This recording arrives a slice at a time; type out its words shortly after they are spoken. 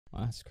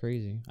Wow, that's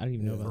crazy. I didn't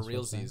even know about For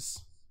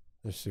realsies.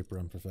 They're super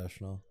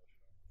unprofessional.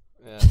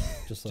 Yeah.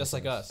 Just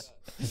like us.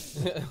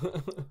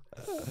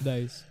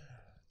 Nice.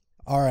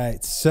 All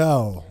right,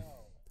 so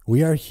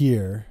we are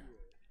here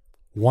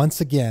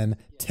once again.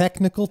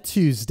 Technical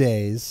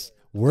Tuesdays.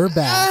 We're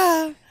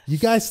back. You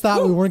guys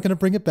thought we weren't going to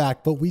bring it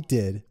back, but we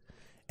did.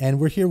 And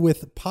we're here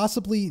with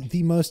possibly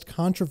the most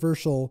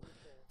controversial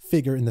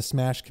figure in the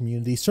Smash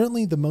community,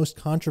 certainly the most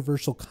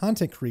controversial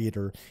content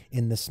creator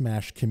in the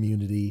Smash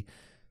community,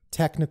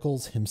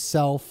 Technicals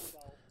himself.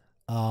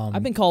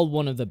 I've been called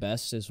one of the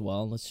best as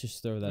well. Let's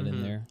just throw that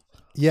in there.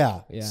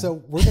 Yeah. So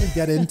we're going to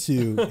get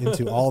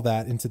into all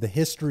that, into the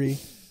history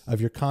of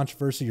your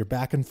controversy, your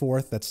back and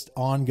forth that's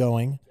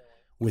ongoing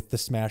with the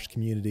Smash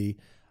community.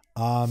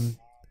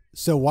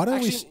 So why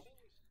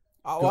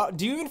don't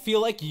do you even feel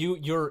like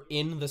you're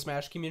in the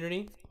Smash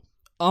community?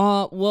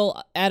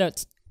 Well, at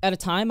a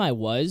time I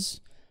was,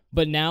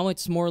 but now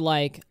it's more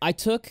like I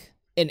took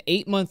an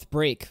 8-month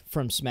break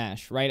from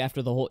Smash right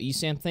after the whole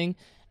ESAM thing,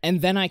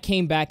 and then I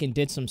came back and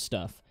did some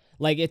stuff.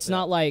 Like, it's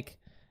not like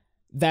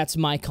that's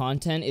my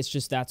content. It's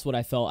just that's what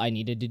I felt I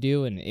needed to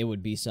do, and it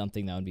would be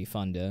something that would be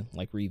fun to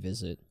like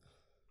revisit.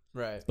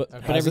 Right. But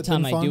every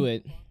time I do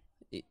it,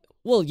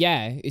 well,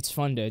 yeah, it's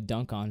fun to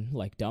dunk on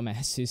like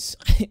dumbasses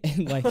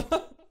and like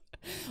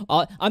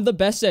I'm the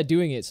best at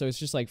doing it, so it's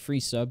just like free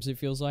subs. It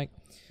feels like.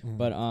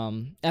 But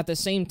at the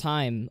same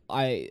time,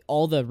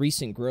 all the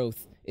recent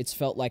growth, it's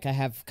felt like I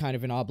have kind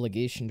of an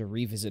obligation to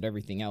revisit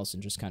everything else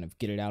and just kind of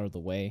get it out of the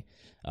way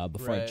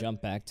before I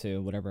jump back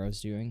to whatever I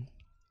was doing.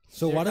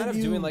 So you're why kind don't of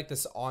you doing like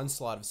this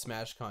onslaught of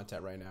Smash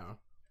content right now?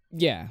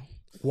 Yeah.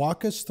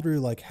 Walk us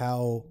through like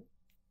how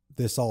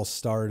this all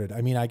started.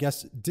 I mean, I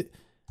guess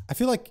I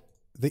feel like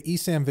the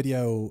ESAM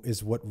video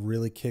is what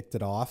really kicked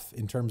it off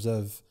in terms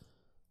of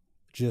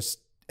just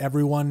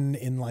everyone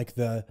in like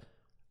the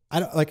I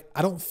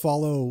don't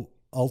follow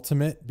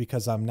Ultimate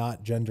because I'm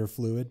not gender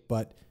fluid,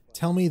 but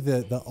tell me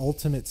the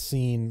Ultimate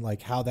scene,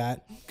 like how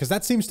that, because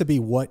that seems to be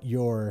what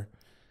you're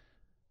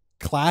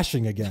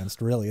clashing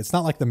against, really. It's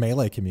not like the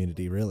Melee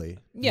community, really.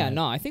 Yeah,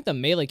 no, I think the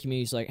Melee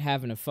community's like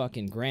having a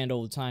fucking grand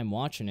old time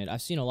watching it.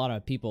 I've seen a lot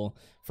of people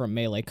from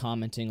Melee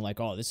commenting like,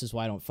 oh, this is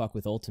why I don't fuck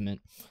with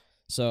Ultimate.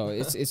 So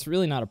it's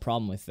really not a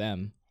problem with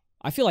them.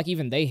 I feel like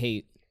even they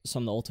hate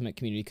some of the Ultimate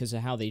community because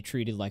of how they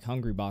treated like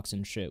Hungrybox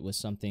and shit was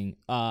something.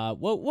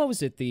 What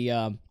was it?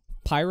 The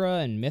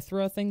Pyra and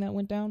Mithra thing that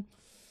went down?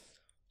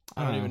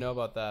 I don't even know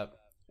about that.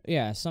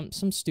 Yeah, some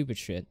stupid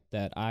shit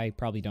that I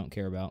probably don't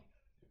care about.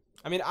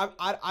 I mean,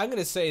 I'm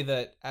gonna say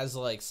that as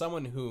like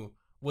someone who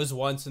was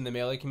once in the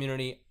Melee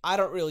community, I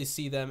don't really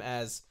see them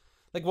as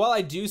like, while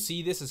I do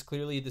see this as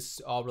clearly this is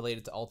all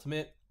related to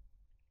Ultimate,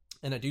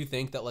 and I do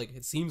think that like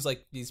it seems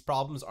like these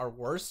problems are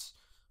worse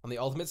on the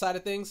Ultimate side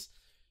of things.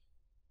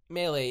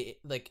 Melee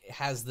like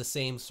has the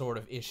same sort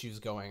of issues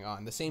going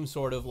on, the same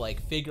sort of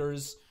like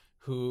figures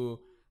who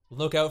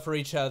look out for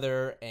each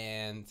other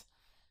and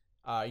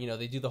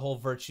they do the whole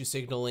virtue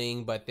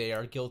signaling, but they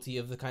are guilty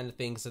of the kind of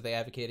things that they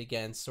advocate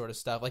against, sort of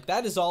stuff. Like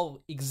that is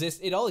all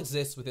exists. It all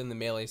exists within the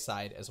Melee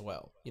side as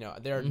well.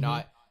 They're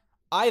not.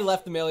 I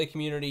left the Melee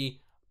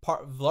community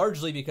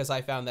largely because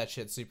I found that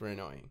shit super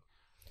annoying.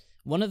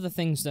 One of the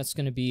things that's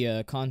going to be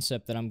a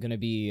concept that I'm going to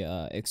be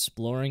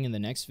exploring in the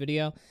next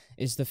video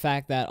is the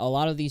fact that a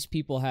lot of these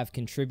people have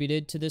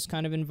contributed to this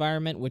kind of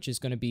environment, which is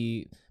going to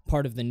be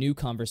part of the new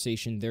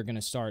conversation they're going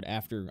to start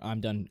after I'm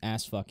done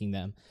ass-fucking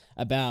them,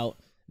 about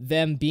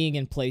them being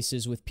in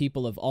places with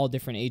people of all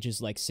different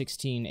ages, like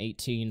 16,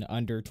 18,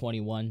 under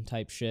 21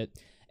 type shit,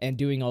 and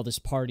doing all this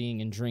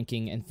partying and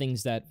drinking and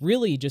things that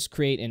really just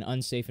create an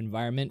unsafe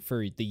environment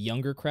for the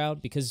younger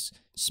crowd, because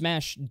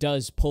Smash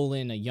does pull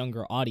in a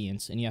younger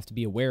audience, and you have to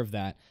be aware of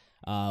that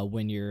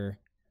when you're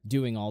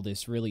doing all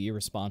this really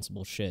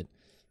irresponsible shit.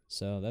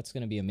 So that's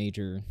going to be a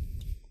major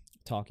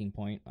talking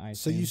point, I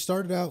assume. So you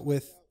started out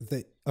with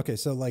the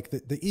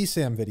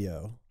ESAM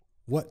video.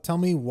 Tell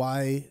me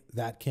why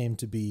that came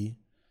to be.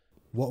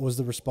 What was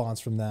the response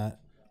from that?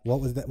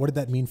 What did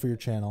that mean for your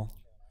channel?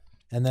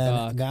 And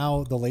then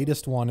now the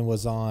latest one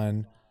was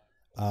on.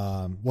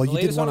 The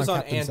latest one was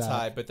on CaptainZack.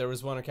 Anti, but there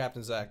was one on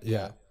CaptainZack.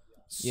 Yeah.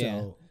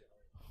 Yeah.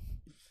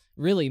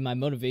 Really, my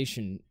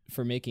motivation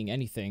for making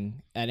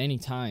anything at any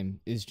time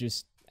is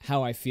just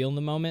how I feel in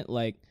the moment.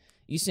 Like,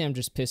 ESAM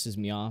just pisses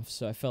me off,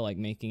 so I felt like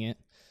making it.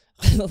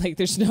 Like,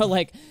 there's no,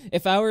 like,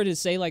 if I were to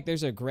say, like,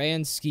 there's a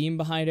grand scheme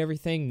behind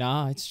everything,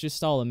 nah, it's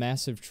just all a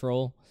massive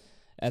troll.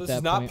 So this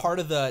is not part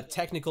of the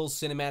technical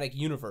cinematic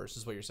universe,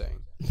 is what you're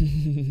saying.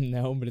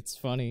 No, but it's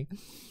funny.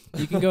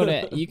 You can go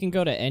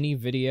to any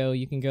video.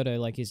 You can go to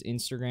like his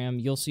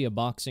Instagram. You'll see a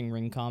boxing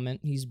ring comment.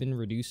 He's been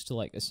reduced to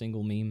like a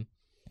single meme,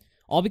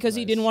 all because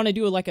he didn't want to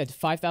do like a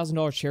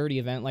 $5,000 charity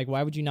event. Like,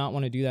 why would you not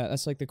want to do that?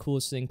 That's like the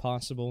coolest thing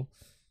possible.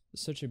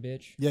 Such a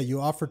bitch. Yeah,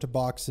 you offered to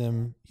box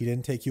him. He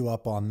didn't take you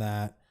up on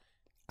that.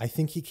 I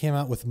think he came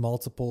out with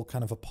multiple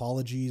kind of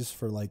apologies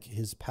for like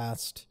his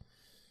past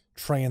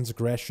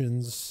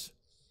transgressions.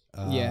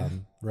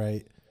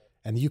 Right.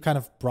 And you kind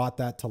of brought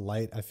that to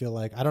light. I feel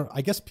like,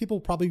 I guess people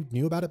probably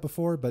knew about it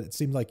before, but it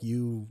seemed like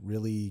you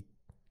really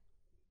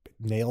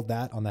nailed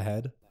that on the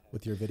head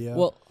with your video.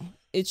 Well,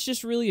 it's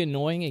just really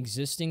annoying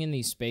existing in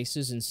these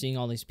spaces and seeing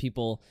all these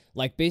people,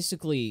 like,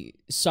 basically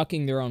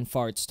sucking their own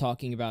farts,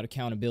 talking about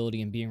accountability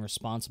and being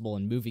responsible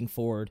and moving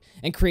forward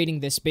and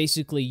creating this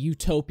basically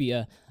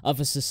utopia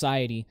of a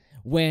society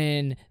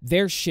when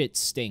their shit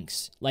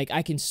stinks. Like,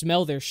 I can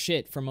smell their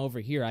shit from over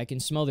here. I can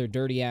smell their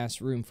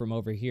dirty-ass room from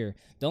over here.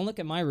 Don't look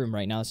at my room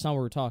right now. That's not what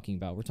we're talking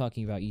about. We're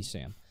talking about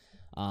ESAM.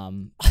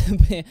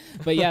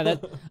 But yeah,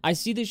 that I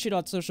see this shit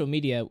on social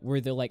media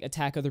where they'll like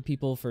attack other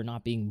people for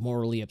not being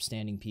morally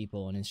upstanding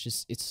people, and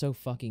it's so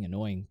fucking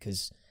annoying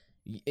because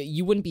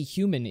you wouldn't be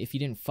human if you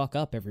didn't fuck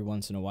up every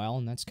once in a while,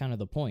 and that's kind of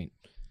the point.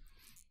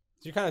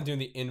 So you're kind of doing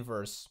the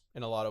inverse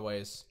in a lot of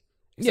ways,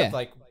 except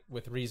like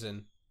with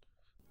reason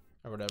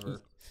or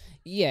whatever.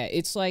 Yeah,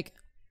 it's like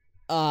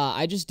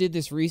I just did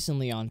this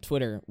recently on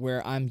Twitter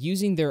where I'm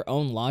using their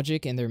own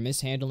logic and their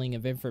mishandling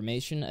of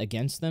information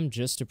against them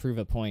just to prove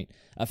a point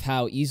of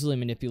how easily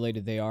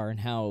manipulated they are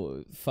and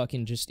how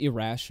fucking just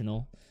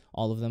irrational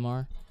all of them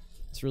are.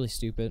 It's really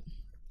stupid.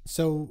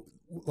 So,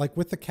 like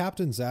with the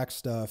CaptainZack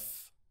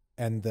stuff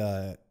and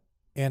the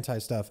anti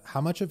stuff,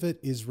 how much of it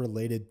is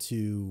related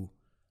to,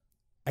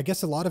 I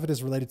guess a lot of it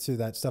is related to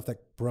that stuff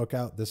that broke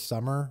out this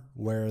summer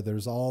where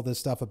there's all this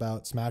stuff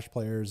about Smash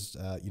players,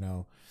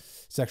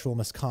 sexual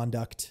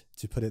misconduct,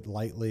 to put it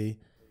lightly.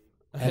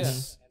 And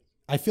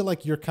I feel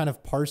like you're kind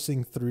of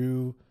parsing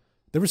through.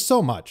 There was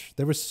so much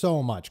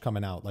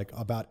coming out like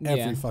about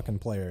every fucking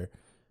player.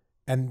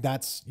 And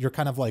you're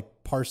kind of like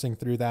parsing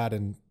through that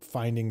and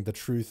finding the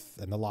truth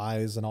and the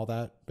lies and all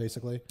that,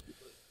 basically.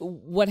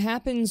 What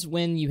happens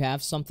when you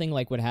have something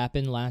like what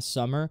happened last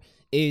summer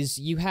is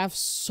you have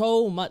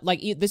so much, like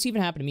this even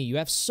happened to me, you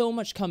have so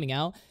much coming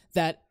out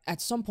that at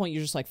some point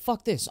you're just like,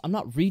 fuck this, I'm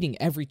not reading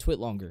every twit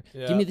longer.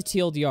 Yeah. Give me the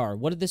TLDR.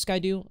 What did this guy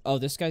do? Oh,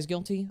 this guy's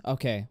guilty?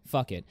 Okay,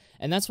 fuck it.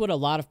 And that's what a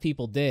lot of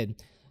people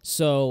did.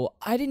 So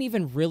I didn't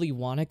even really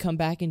want to come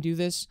back and do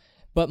this,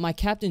 but my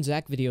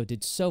CaptainZack video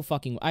did so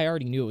fucking, I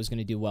already knew it was going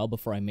to do well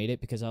before I made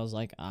it because I was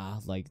like,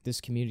 like this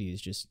community is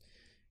just,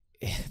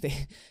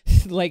 they,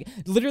 like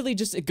literally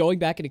just going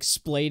back and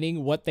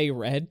explaining what they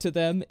read to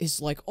them is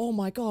like, oh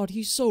my god,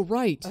 he's so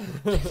right.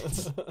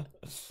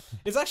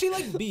 It's actually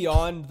like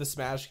beyond the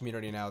Smash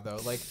community now though.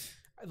 Like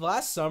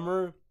last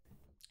summer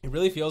it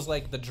really feels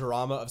like the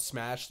drama of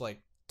Smash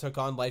like took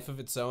on life of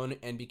its own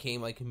and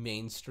became like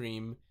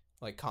mainstream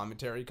like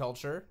commentary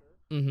culture.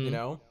 You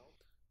know,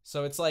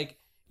 so it's like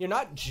you're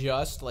not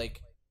just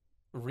like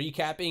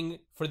recapping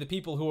for the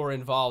people who are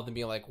involved and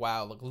being like,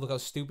 wow, look how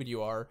stupid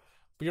you are.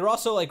 But you're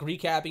also, like,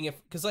 recapping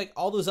it, because, like,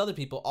 all those other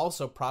people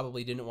also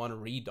probably didn't want to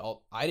read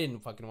I didn't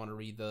fucking want to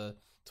read the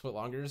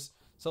Twitlongers.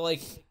 So,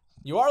 like,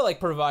 you are,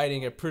 like,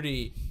 providing a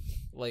pretty,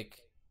 like,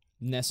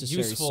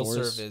 necessary useful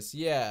source. Service.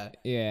 Yeah.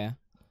 Yeah.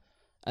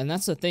 And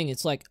that's the thing.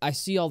 It's like, I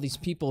see all these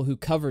people who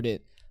covered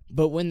it,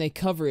 but when they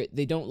cover it,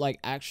 they don't, like,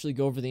 actually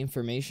go over the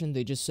information.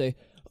 They just say,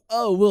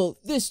 oh, well,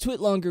 this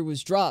Twitlonger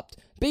was dropped,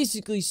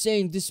 basically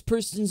saying this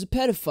person's a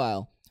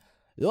pedophile.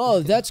 Oh,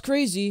 that's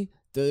crazy.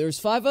 There's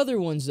 5 other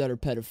ones that are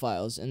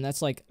pedophiles, and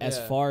that's like as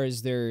far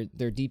as their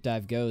deep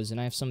dive goes. And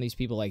I have some of these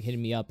people like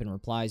hitting me up in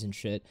replies and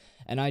shit,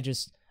 and I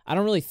don't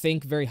really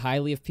think very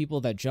highly of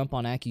people that jump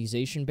on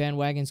accusation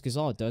bandwagons because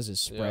all it does is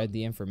spread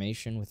the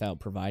information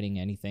without providing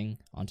anything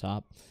on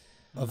top.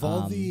 Of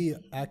all the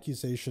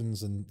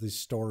accusations and the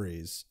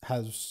stories,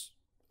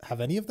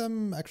 have any of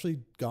them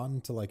actually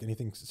gone to like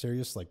anything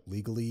serious, like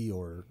legally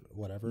or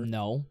whatever?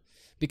 No.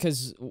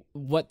 Because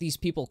what these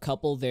people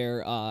couple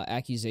their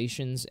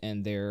accusations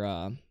and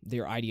their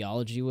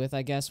ideology with,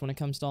 I guess, when it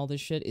comes to all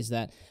this shit, is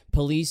that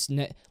police,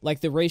 like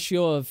the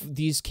ratio of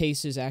these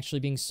cases actually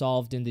being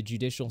solved in the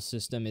judicial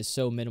system is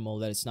so minimal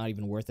that it's not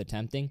even worth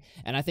attempting.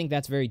 And I think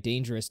that's very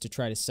dangerous to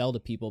try to sell to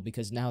people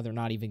because now they're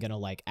not even going to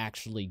like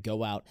actually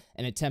go out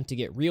and attempt to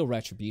get real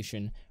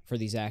retribution for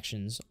these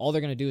actions. All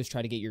they're going to do is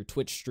try to get your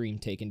Twitch stream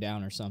taken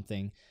down or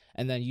something,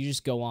 and then you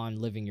just go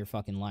on living your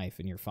fucking life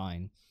and you're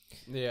fine.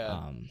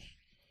 Yeah.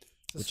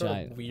 Which sort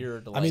of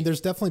weird. Like, I mean,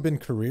 there's definitely been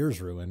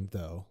careers ruined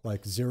though,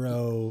 like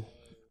Zero,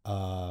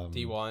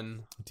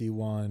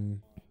 D1.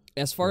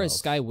 As far as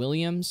Sky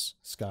Williams,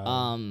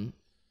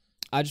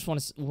 I just want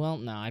to. Well,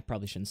 no, I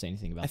probably shouldn't say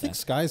anything about that. I think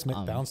Sky's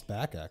bounced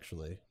back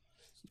actually.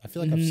 I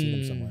feel like I've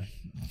seen him somewhere.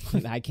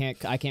 I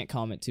can't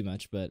comment too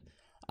much, but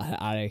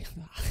I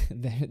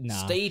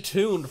nah. Stay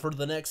tuned for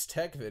the next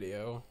tech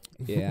video.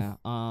 Yeah.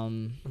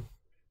 Sky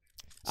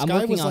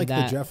was like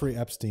the Jeffrey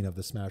Epstein of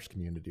the Smash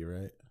community,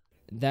 right?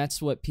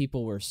 That's what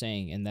people were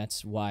saying, and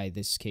that's why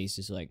this case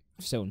is like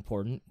so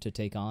important to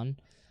take on.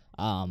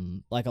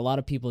 Like a lot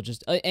of people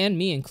just, and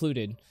me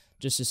included,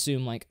 just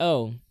assume like,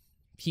 oh,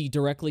 he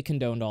directly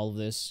condoned all of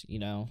this, you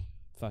know,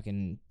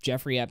 fucking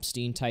Jeffrey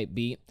Epstein type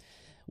beat.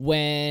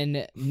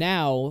 When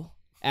now,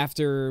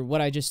 after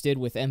what I just did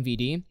with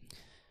MVD,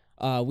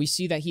 we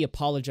see that he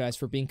apologized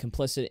for being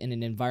complicit in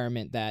an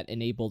environment that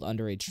enabled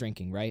underage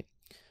drinking, right?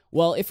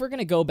 Well, if we're going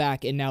to go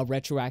back and now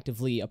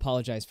retroactively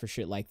apologize for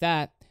shit like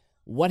that,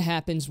 what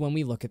happens when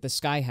we look at the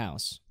Sky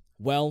House?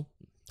 Well,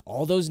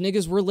 all those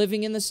niggas were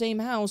living in the same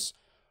house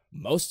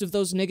most of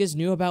those niggas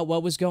knew about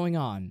what was going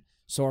on.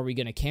 So are we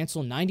gonna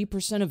cancel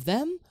 90% of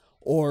them?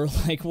 Or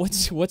like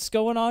what's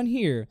going on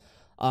here?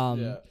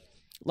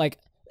 Like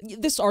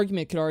this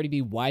argument could already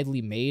be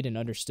widely made and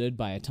understood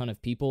by a ton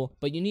of people,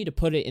 but you need to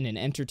put it in an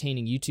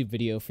entertaining YouTube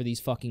video for these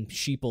fucking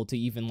sheeple to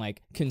even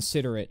like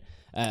consider it.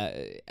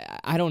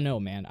 I don't know,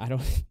 man. I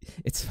don't.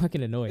 It's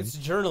fucking annoying. It's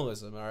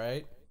journalism, all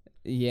right.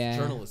 Yeah.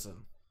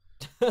 Journalism.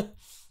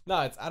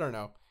 No, I don't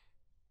know.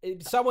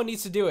 Someone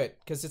needs to do it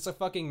because it's a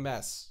fucking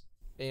mess,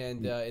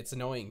 and it's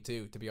annoying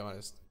too, to be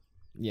honest.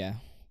 Yeah.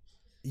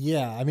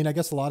 Yeah, I mean, I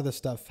guess a lot of this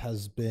stuff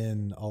has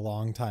been a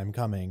long time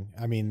coming.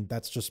 I mean,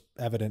 that's just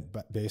evident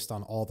based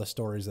on all the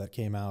stories that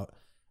came out.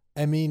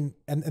 I mean,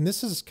 and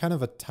this is kind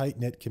of a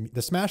tight-knit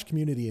the Smash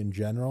community in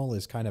general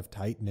is kind of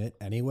tight-knit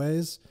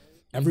anyways.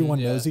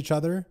 Everyone knows each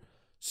other.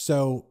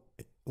 So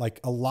like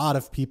a lot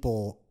of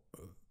people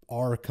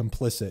are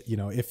complicit, you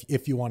know,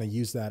 if you want to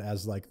use that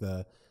as like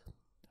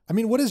I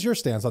mean, what is your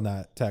stance on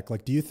that, Tech?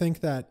 Like, do you think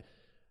that,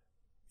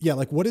 yeah,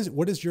 like what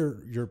is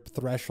your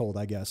threshold,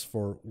 I guess,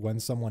 for when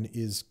someone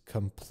is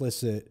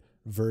complicit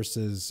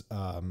versus,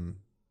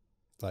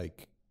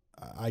 like,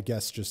 I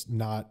guess just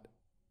not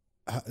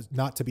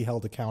to be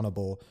held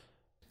accountable,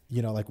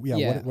 you know, like,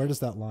 where does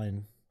that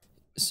line?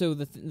 So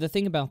the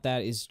thing about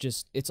that is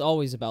just, it's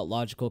always about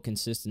logical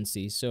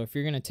consistency. So if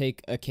you're going to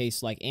take a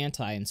case like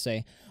Anti and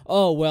say,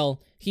 oh,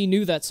 well, he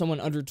knew that someone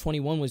under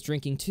 21 was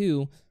drinking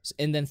too,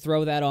 and then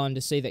throw that on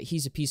to say that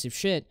he's a piece of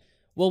shit.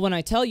 Well, when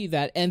I tell you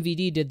that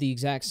MVD did the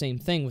exact same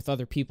thing with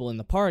other people in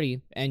the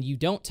party, and you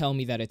don't tell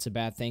me that it's a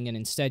bad thing, and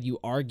instead you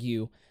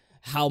argue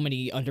how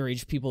many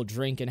underage people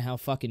drink and how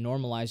fucking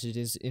normalized it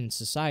is in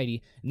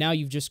society, now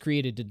you've just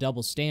created a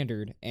double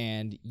standard,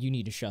 and you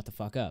need to shut the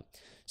fuck up.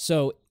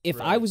 So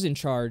if I was in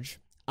charge,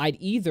 I'd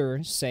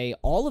either say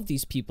all of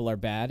these people are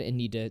bad and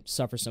need to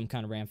suffer some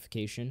kind of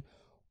ramification,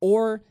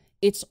 or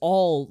it's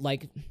all,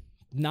 like,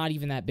 not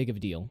even that big of a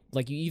deal.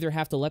 Like, you either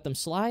have to let them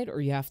slide or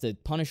you have to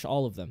punish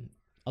all of them.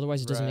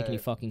 Otherwise, it doesn't make any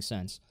fucking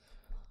sense.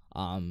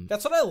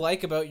 That's what I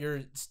like about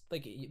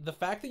like, the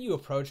fact that you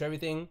approach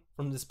everything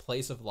from this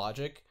place of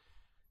logic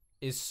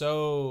is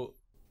so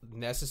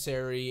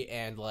necessary.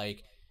 And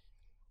like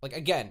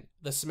again,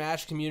 the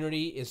Smash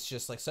community is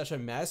just like such a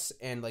mess,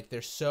 and like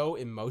they're so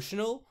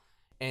emotional.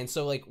 And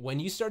so like when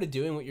you started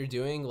doing what you're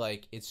doing,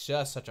 like it's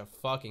just such a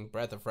fucking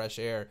breath of fresh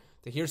air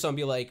to hear someone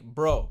be like,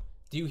 bro,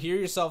 do you hear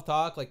yourself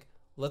talk? Like,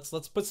 let's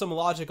put some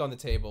logic on the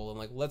table and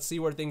like let's see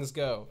where things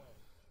go.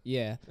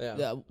 Yeah.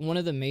 One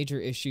of the major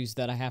issues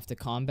that I have to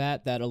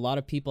combat that a lot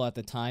of people at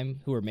the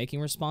time who were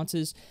making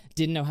responses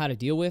didn't know how to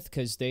deal with,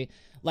 because they,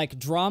 like,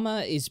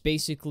 drama is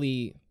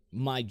basically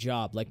my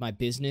job, like my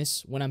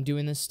business when I'm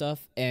doing this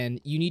stuff,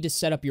 and you need to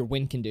set up your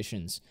win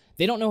conditions.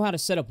 They don't know how to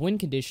set up win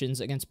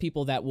conditions against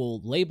people that will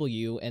label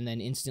you and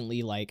then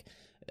instantly, like,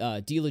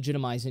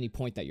 delegitimize any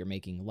point that you're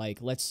making. Like,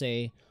 let's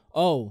say,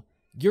 oh,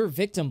 you're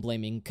victim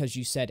blaming because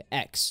you said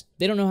X.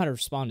 They don't know how to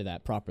respond to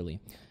that properly.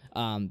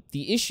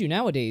 The issue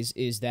nowadays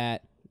is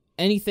that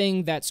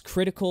anything that's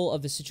critical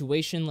of the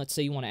situation, let's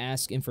say you want to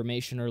ask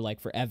information or like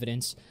for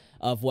evidence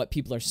of what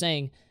people are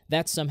saying,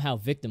 that's somehow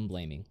victim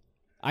blaming.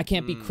 I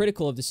can't be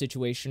critical of the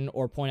situation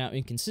or point out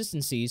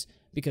inconsistencies,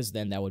 because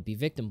then that would be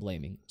victim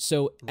blaming.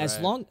 So as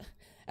long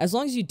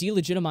as you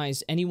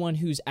delegitimize anyone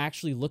who's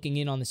actually looking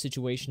in on the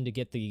situation to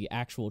get the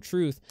actual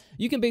truth,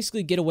 you can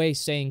basically get away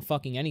saying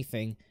fucking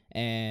anything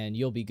and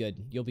you'll be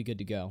good. You'll be good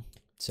to go.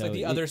 So it's like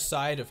the other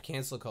side of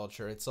cancel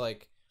culture. It's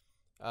like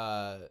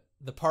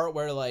the part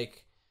where,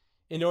 like,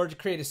 in order to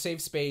create a safe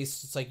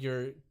space, it's like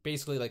you're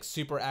basically like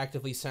super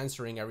actively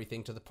censoring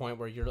everything to the point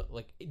where you're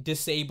like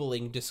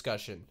disabling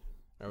discussion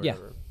or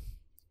whatever.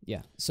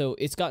 Yeah. So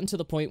it's gotten to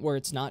the point where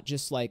it's not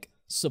just like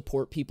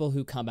support people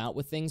who come out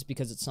with things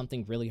because it's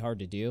something really hard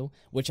to do,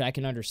 which I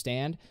can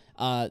understand.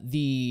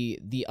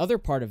 The other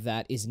part of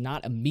that is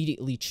not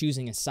immediately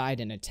choosing a side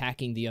and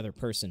attacking the other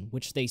person,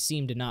 which they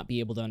seem to not be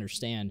able to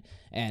understand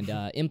and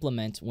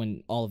implement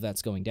when all of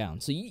that's going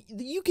down. So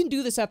you can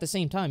do this at the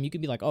same time. You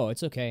could be like, oh,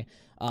 it's okay.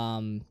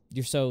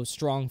 You're so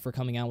strong for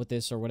coming out with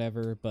this or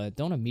whatever, but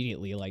don't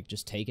immediately like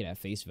just take it at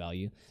face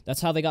value.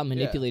 That's how they got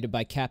manipulated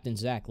by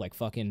CaptainZack like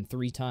fucking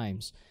 3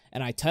 times.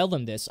 And I tell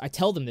them this.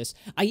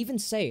 I even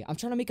say, I'm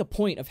trying to make a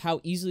point of how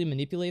easily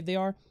manipulated they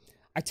are.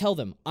 I tell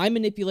them, I'm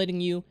manipulating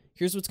you.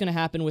 Here's what's going to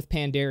happen with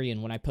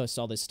Pandarian when I post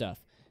all this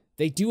stuff.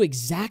 They do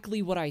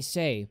exactly what I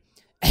say.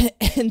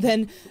 And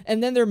then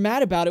they're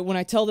mad about it when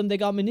I tell them they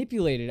got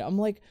manipulated. I'm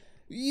like,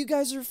 you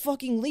guys are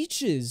fucking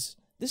leeches.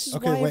 This is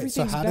why everything's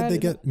bad. So how did they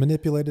get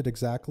manipulated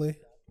exactly?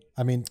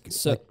 I mean,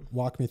 like,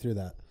 walk me through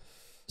that.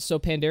 So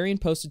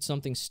Pandarian posted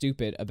something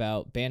stupid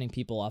about banning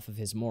people off of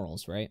his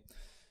morals, right?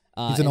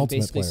 He's an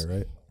ultimate player,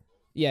 right?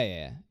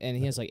 Yeah. And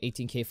he has like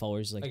 18K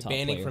followers, like top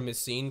banning player. From his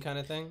scene kind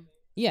of thing?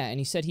 Yeah, and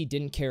he said he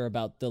didn't care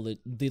about the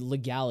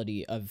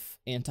legality of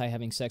Anti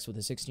having sex with a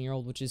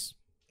 16-year-old, which is,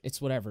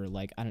 it's whatever.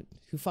 Like,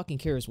 who fucking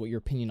cares what your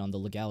opinion on the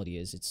legality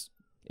is?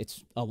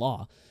 It's a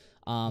law.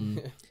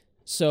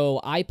 So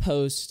I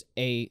post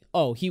he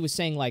was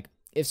saying like,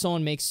 if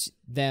someone makes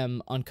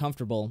them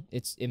uncomfortable,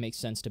 it makes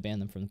sense to ban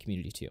them from the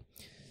community too.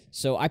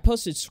 So I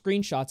posted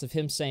screenshots of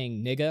him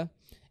saying nigga,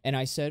 and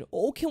I said,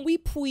 "Oh, can we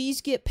please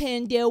get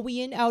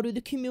Pandelian out of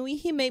the community?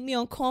 He made me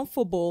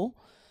uncomfortable."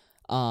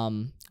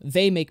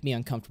 They make me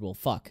uncomfortable.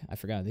 Fuck, I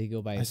forgot. They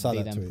go by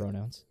they them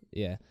pronouns.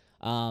 Yeah.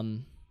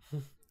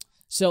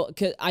 So,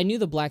 'cause I knew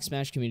the Black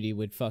Smash community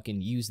would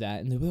fucking use that,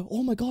 and they'd be like,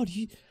 "Oh my god,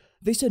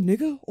 they said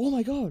nigga? Oh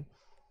my god,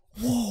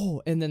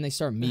 whoa!" And then they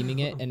start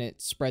memeing it, and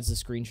it spreads the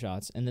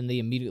screenshots, and then they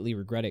immediately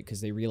regret it because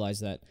they realize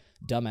that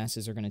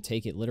dumbasses are gonna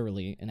take it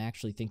literally and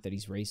actually think that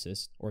he's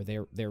racist or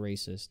they're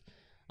racist.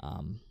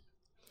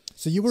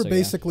 So you were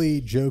basically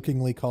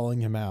jokingly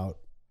calling him out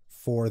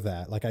for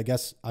that. Like, I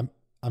guess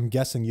I'm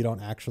guessing you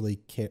don't actually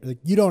care. Like,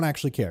 you don't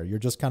actually care. You're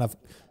just kind of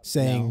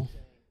saying. No.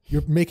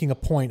 You're making a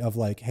point of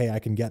like, hey, I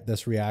can get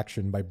this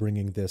reaction by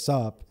bringing this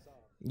up.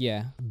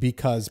 Yeah.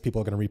 Because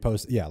people are going to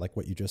repost. Yeah, like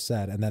what you just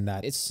said. And then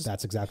that's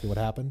exactly what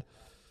happened.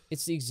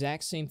 It's the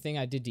exact same thing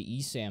I did to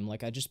ESAM.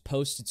 Like, I just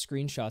posted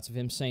screenshots of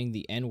him saying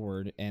the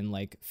N-word and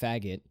like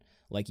faggot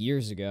like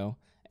years ago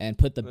and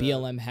put the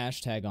BLM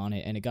hashtag on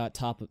it, and it got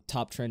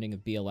top trending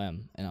of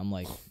BLM. And I'm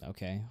like,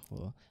 okay,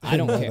 well, I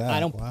don't care.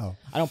 I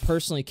don't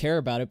personally care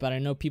about it, but I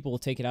know people will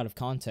take it out of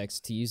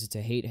context to use it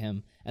to hate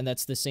him, and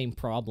that's the same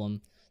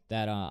problem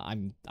that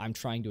I'm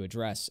trying to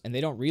address, and they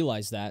don't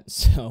realize that,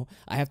 so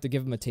I have to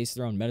give them a taste of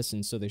their own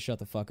medicine so they shut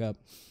the fuck up.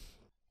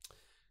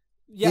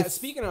 Yeah,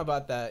 speaking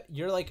about that,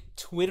 you're like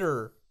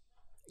Twitter.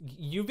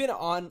 You've been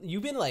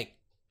like,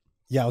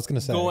 yeah, I was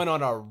gonna say going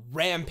on a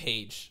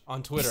rampage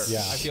on Twitter. Yeah,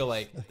 I feel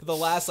like for the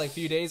last like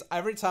few days,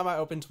 every time I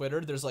open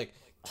Twitter, there's like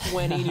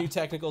 20 new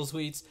technical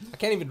tweets. I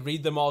can't even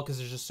read them all because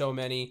there's just so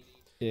many.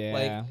 Yeah.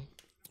 Like,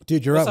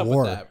 dude, you're at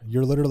war.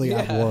 You're literally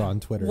at war on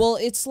Twitter. Well,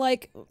 it's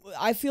like,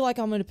 I feel like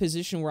I'm in a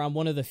position where I'm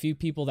one of the few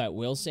people that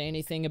will say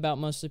anything about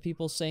most of the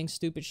people saying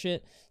stupid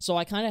shit. So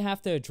I kind of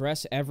have to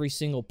address every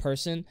single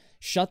person,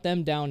 shut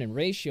them down and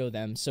ratio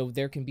them so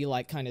there can be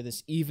like kind of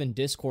this even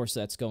discourse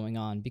that's going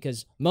on,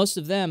 because most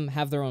of them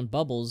have their own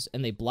bubbles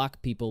and they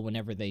block people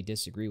whenever they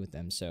disagree with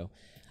them. So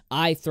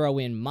I throw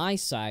in my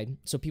side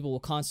so people will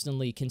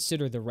constantly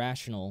consider the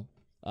rational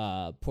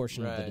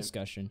portion of the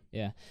discussion.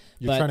 Yeah,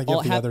 you're trying to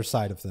get the other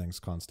side of things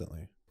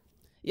constantly.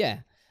 Yeah,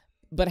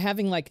 but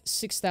having like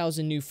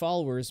 6,000 new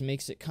followers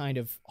makes it kind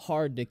of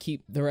hard to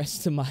keep the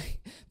rest of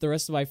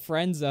my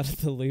friends out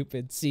of the loop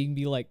and seeing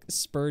me like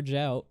spurge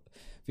out,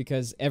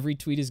 because every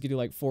tweet is getting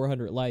like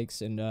 400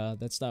 likes, and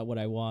that's not what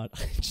I want.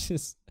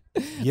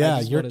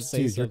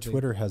 Your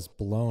Twitter has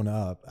blown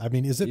up. I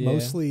mean, is it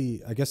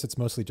mostly? I guess it's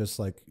mostly just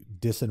like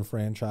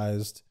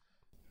disenfranchised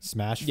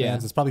Smash fans. Yeah.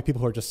 It's probably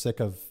people who are just sick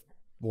of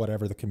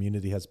whatever the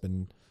community has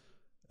been,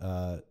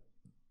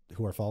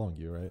 who are following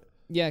you, right?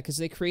 Yeah, because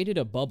they created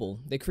a bubble.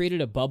 They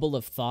created a bubble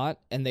of thought,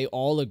 and they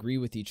all agree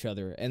with each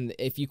other. And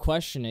if you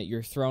question it,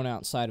 you're thrown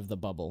outside of the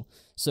bubble.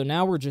 So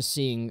now we're just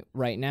seeing,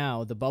 right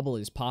now, the bubble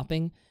is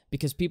popping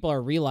because people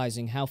are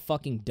realizing how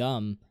fucking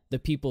dumb the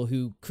people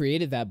who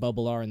created that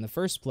bubble are in the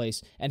first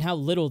place, and how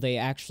little they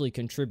actually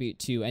contribute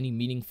to any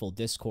meaningful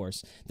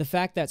discourse. The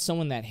fact that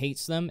someone that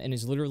hates them and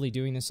is literally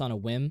doing this on a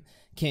whim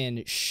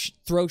can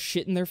throw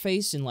shit in their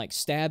face and like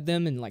stab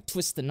them and like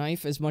twist the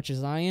knife as much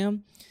as I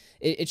am,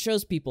 it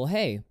shows people,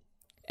 hey,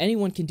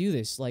 anyone can do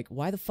this. Like,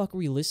 why the fuck are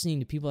we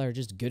listening to people that are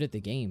just good at the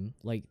game?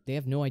 Like, they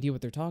have no idea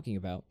what they're talking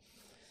about.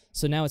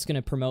 So now it's going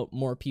to promote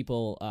more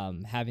people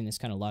having this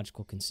kind of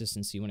logical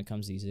consistency when it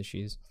comes to these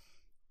issues.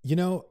 You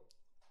know,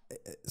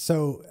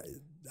 so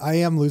I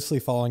am loosely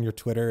following your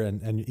Twitter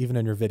and even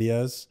in your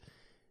videos.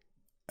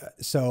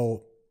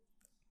 So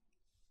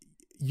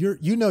you're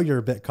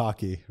a bit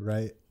cocky,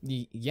 right?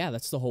 Yeah,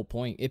 that's the whole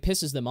point. It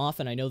pisses them off,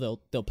 and I know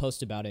they'll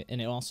post about it,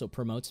 and it also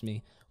promotes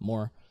me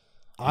more.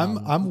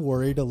 I'm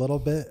worried a little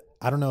bit.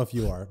 I don't know if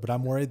you are, but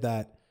I'm worried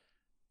that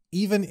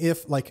even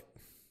if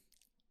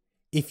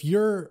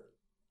you're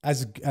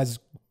as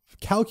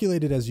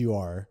calculated as you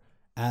are,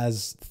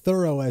 as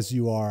thorough as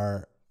you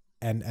are,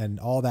 and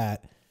all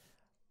that,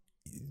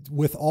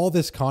 with all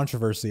this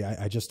controversy,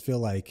 I just feel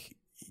like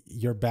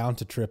you're bound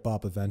to trip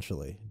up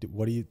eventually. Do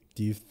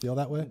you feel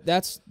that way?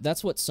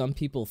 That's what some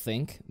people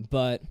think,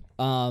 but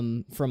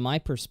from my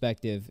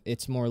perspective,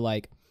 it's more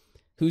like,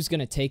 who's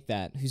going to take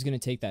that? Who's going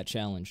to take that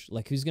challenge?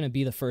 Like, who's going to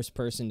be the first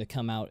person to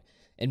come out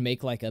and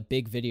make like a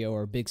big video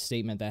or a big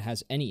statement that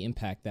has any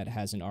impact that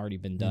hasn't already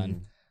been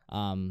done?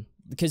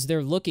 Because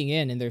they're looking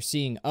in and they're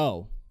seeing,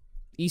 oh,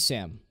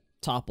 ESAM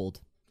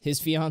toppled his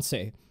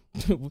fiance.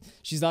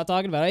 She's not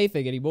talking about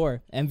anything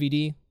anymore.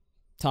 MVD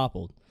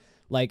toppled.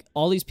 Like,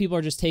 all these people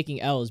are just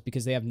taking L's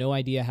because they have no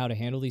idea how to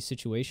handle these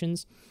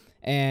situations.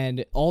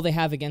 And all they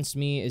have against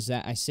me is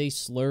that I say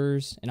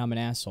slurs and I'm an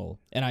asshole.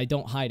 And I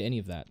don't hide any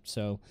of that.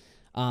 So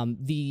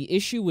the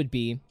issue would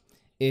be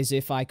is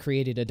if I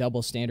created a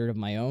double standard of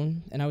my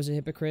own and I was a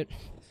hypocrite.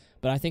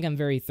 But I think I'm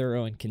very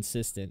thorough and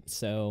consistent.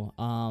 So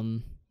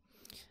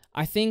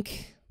I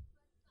think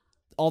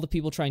all the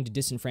people trying to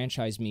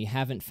disenfranchise me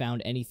haven't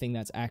found anything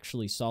that's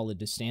actually solid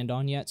to stand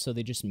on yet. So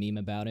they just meme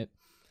about it.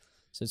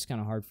 So it's kind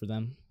of hard for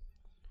them.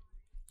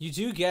 You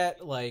do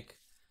get, like,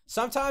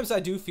 sometimes I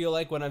do feel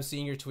like when I'm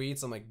seeing your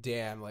tweets, I'm like,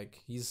 damn,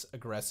 like, he's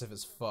aggressive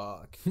as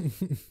fuck.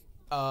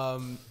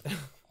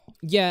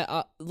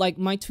 Yeah, like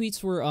my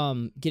tweets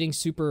were getting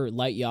super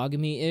light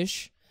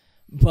Yagami-ish,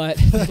 but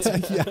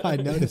Yeah, I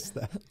noticed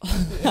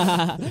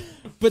that.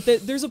 but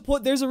there's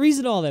a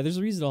reason to all that. There's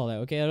a reason to all that.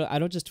 Okay, I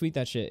don't just tweet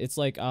that shit. It's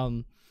like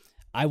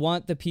I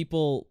want the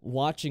people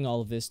watching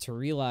all of this to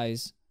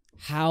realize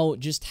how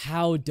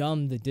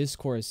dumb the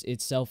discourse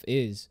itself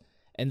is,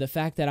 and the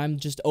fact that I'm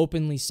just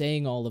openly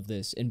saying all of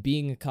this and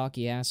being a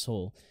cocky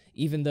asshole,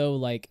 even though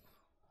like.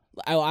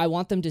 I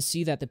want them to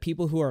see that the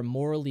people who are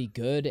morally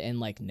good and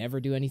like never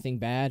do anything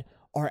bad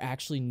are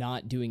actually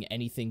not doing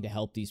anything to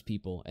help these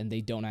people, and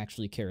they don't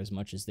actually care as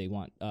much as they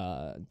want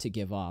to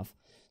give off.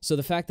 So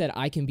the fact that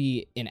I can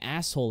be an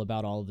asshole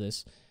about all of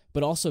this,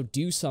 but also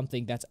do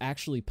something that's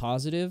actually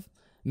positive,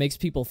 makes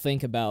people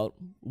think about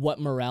what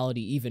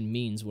morality even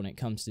means when it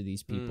comes to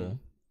these people.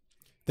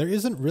 There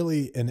isn't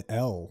really an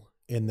L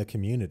in the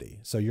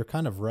community, so you're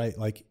kind of right.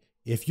 Like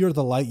if you're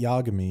the light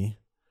Yagami,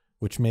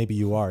 which maybe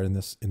you are in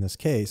this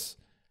case,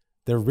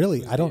 they're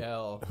really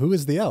who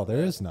is the L? There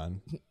is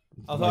none.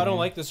 Although I don't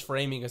like this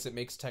framing because it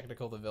makes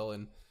Technical the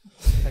villain.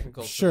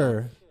 Technical,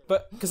 sure,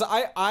 but because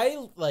I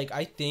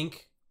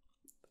think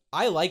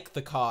I like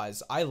the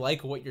cause. I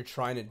like what you're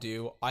trying to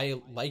do.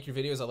 I like your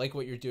videos. I like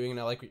what you're doing, and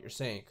I like what you're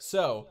saying.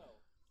 So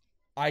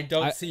I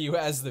don't see you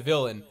as the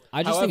villain.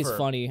 I just think it's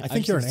funny. I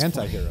think you're an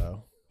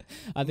anti-hero.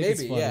 I think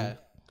it's funny. Yeah.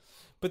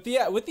 But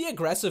with the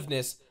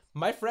aggressiveness,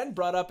 my friend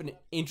brought up an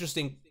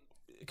interesting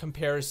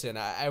comparison.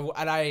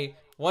 I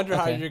wonder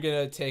how you're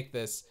gonna take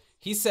this.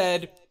 He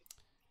said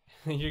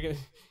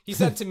he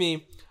said to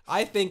me,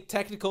 I think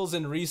Technicals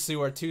and Risu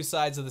are two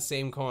sides of the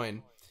same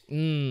coin.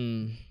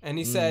 And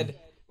he said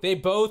they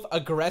both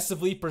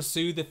aggressively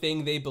pursue the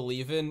thing they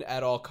believe in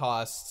at all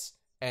costs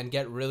and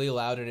get really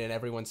loud and in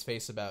everyone's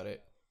face about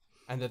it,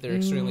 and that they're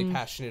extremely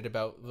passionate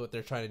about what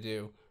they're trying to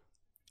do.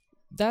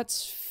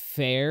 That's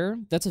fair.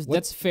 That's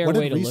a fair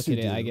way to look at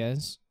it, I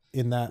guess.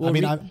 In that, well, I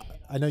mean,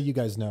 I know you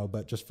guys know,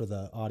 but just for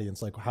the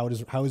audience, like how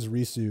is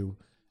Risu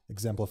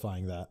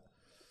exemplifying that?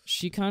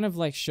 She kind of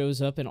like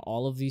shows up in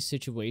all of these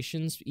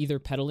situations, either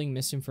peddling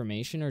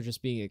misinformation or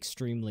just being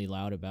extremely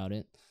loud about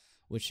it,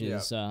 which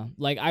is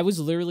like I was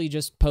literally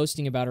just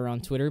posting about her on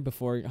Twitter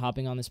before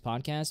hopping on this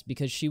podcast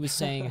because she was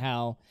saying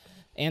how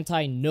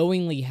Anti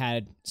knowingly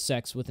had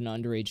sex with an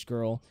underage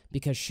girl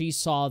because she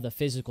saw the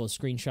physical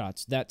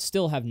screenshots that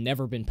still have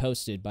never been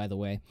posted, by the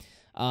way.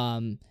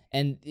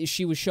 And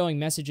she was showing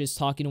messages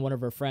talking to one of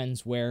her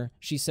friends where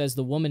she says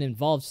the woman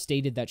involved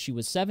stated that she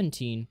was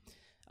 17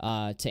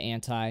 to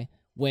Anti,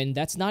 when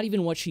that's not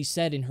even what she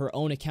said in her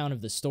own account of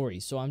the story.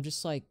 So I'm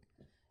just like,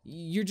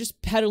 you're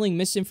just peddling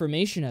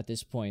misinformation at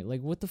this point.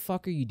 Like, what the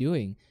fuck are you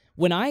doing?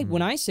 When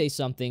I say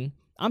something,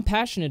 I'm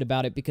passionate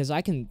about it because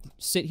I can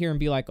sit here and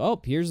be like, oh,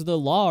 here's the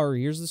law, or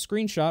here's the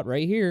screenshot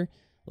right here.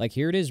 Like,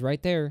 here it is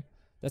right there.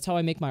 That's how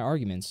I make my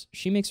arguments.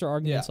 She makes her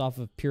arguments off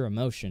of pure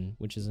emotion,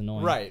 which is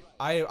annoying. Right.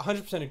 I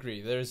 100%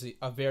 agree. There's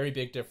a very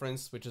big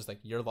difference, which is like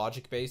you're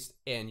logic-based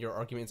and your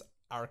arguments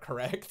are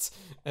correct.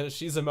 And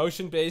she's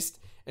emotion-based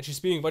and she's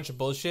spewing a bunch of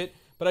bullshit.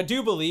 But I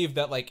do believe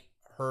that like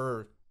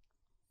her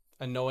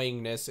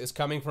annoyingness is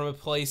coming from a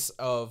place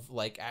of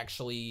like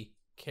actually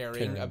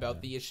caring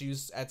about the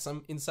issues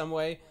in some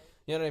way.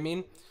 You know what I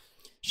mean?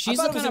 She's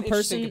the kind of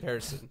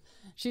person.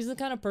 She's the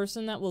kind of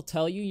person that will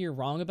tell you you're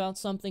wrong about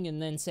something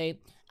and then say,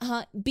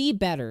 be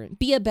better.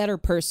 Be a better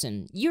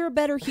person. You're a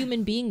better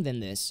human being than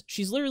this.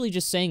 She's literally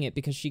just saying it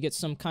because she gets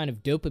some kind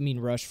of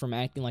dopamine rush from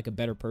acting like a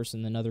better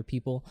person than other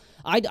people.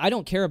 I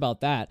don't care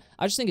about that.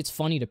 I just think it's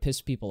funny to piss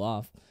people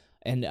off.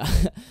 And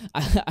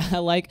I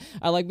like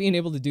being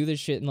able to do this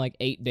shit in like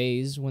 8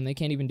 days when they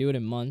can't even do it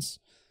in months.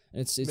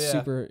 It's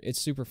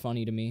super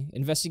funny to me.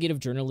 Investigative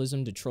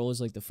journalism to troll is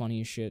like the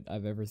funniest shit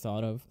I've ever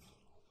thought of.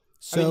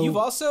 So, I mean, you've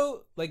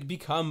also like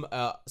become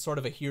sort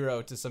of a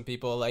hero to some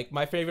people. Like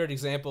my favorite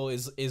example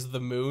is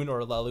the Moon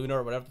or La Luna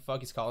or whatever the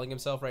fuck he's calling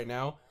himself right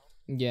now.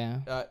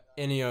 Yeah.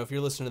 And you know, if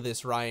you're listening to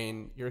this,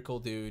 Ryan, you're a cool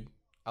dude.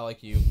 I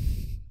like you.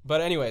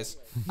 But anyways,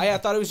 I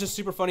thought it was just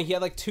super funny. He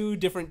had like 2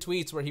 different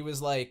tweets where he was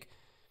like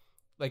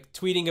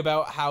tweeting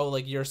about how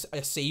like you're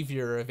a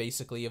savior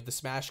basically of the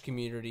Smash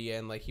community,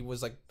 and like he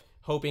was like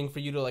hoping for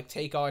you to like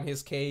take on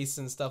his case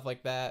and stuff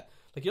like that.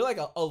 Like you're like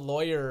a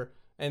lawyer.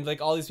 And,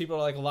 like, all these people are,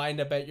 like, lined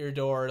up at your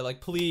door,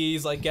 like,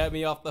 please, like, get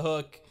me off the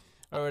hook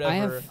or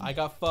whatever. I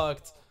got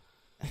fucked.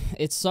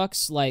 It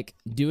sucks, like,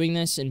 doing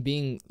this and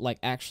being, like,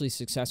 actually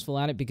successful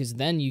at it because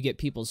then you get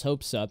people's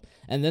hopes up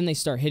and then they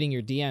start hitting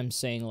your DMs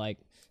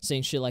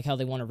saying shit like how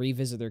they want to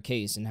revisit their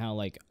case and how,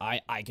 like,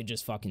 I could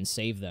just fucking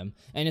save them.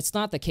 And it's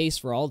not the case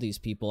for all these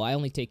people. I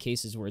only take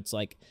cases where it's,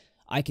 like,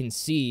 I can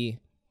see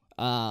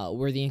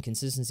where the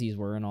inconsistencies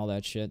were and all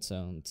that shit.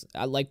 So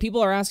like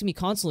people are asking me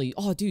constantly,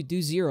 oh dude, do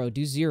zero.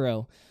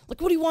 Like,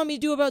 what do you want me to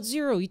do about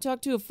zero? You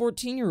talk to a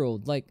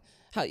 14-year-old. Like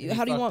how do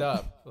you want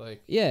up.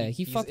 Like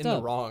he fucked in up.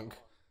 The wrong.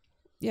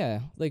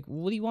 Yeah, like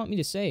what do you want me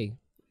to say?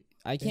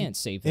 I can't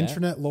save that.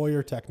 Internet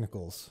lawyer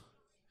technicals.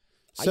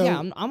 So,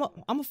 yeah,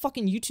 I'm a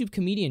fucking YouTube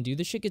comedian, dude.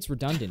 This shit gets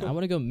redundant. I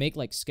want to go make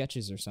like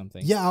sketches or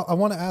something. Yeah, I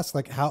want to ask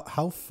like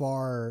how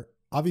far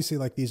obviously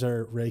like these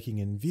are raking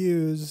in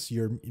views.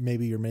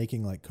 Maybe you're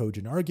making like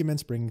cogent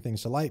arguments, bringing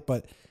things to light,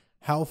 but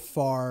how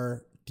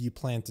far do you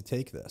plan to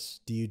take this?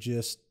 Do you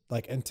just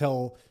like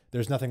until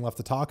there's nothing left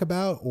to talk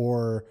about,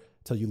 or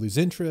till you lose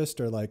interest,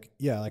 or like,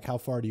 yeah, like how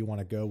far do you want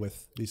to go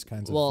with these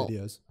kinds of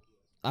videos?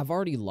 I've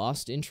already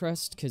lost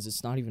interest because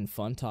it's not even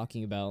fun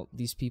talking about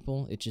these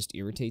people. It just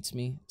irritates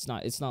me.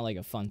 It's not like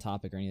a fun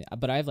topic or anything.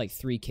 But I have like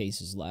 3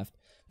 cases left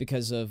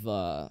because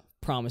of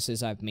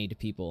promises I've made to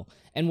people.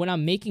 And when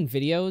I'm making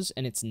videos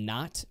and it's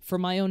not for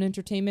my own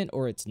entertainment,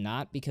 or it's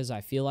not because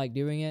I feel like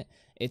doing it,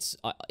 it's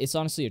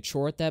honestly a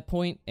chore at that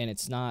point, and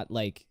it's not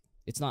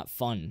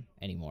fun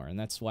anymore. And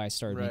that's why I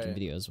started making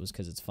videos, was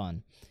because it's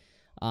fun.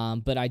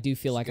 But I do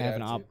feel like I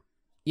have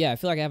I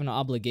feel like I have an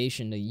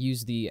obligation to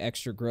use the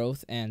extra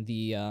growth and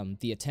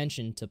the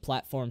attention to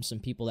platform some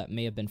people that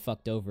may have been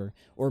fucked over,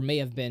 or may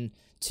have been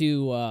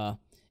too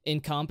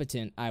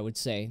incompetent, I would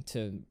say,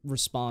 to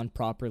respond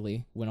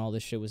properly when all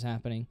this shit was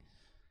happening.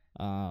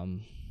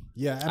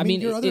 Yeah, I mean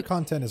your other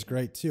content is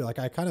great too. Like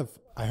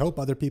I hope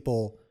other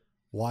people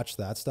watch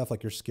that stuff.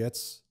 Like your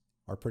skits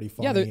are pretty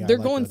funny. Yeah, they're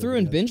going through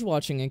and binge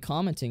watching and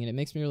commenting, and it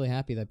makes me really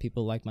happy that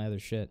people like my other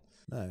shit.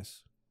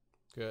 Nice.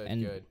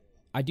 Good.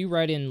 I do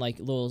write in like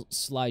little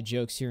sly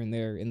jokes here and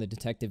there in the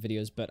detective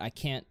videos, but I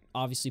can't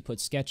obviously put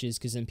sketches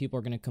because then people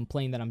are going to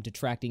complain that I'm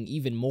detracting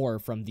even more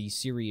from the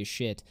serious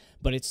shit.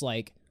 But it's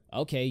like,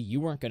 okay, you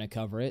weren't going to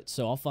cover it,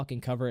 so I'll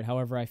fucking cover it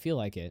however I feel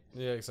like it.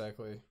 Yeah,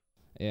 exactly.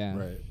 Yeah.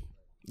 Right.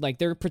 Like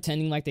they're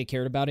pretending like they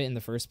cared about it in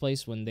the first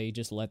place when they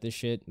just let this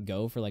shit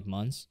go for like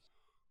months.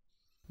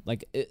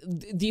 Like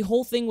the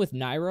whole thing with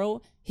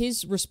Nairo,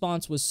 his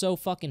response was so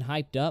fucking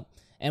hyped up.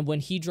 And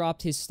when he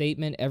dropped his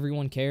statement,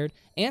 everyone cared.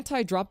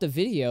 Anti dropped a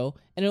video,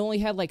 and it only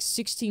had like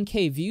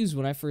 16K views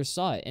when I first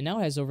saw it. And now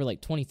it has over like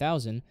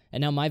 20,000.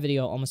 And now my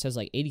video almost has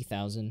like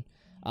 80,000.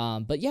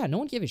 But yeah, no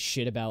one gave a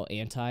shit about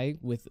Anti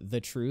with the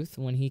truth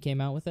when he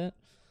came out with it.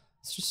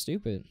 It's just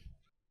stupid.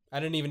 I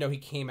didn't even know he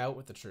came out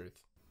with the truth.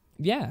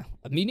 Yeah,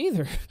 me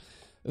neither. It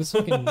was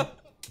fucking...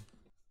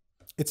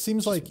 It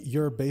seems like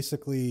you're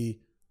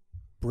basically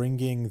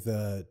bringing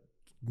the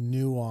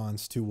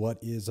nuance to what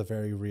is a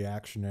very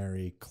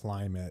reactionary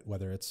climate,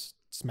 whether it's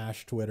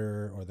Smash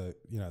Twitter or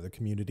the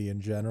community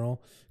in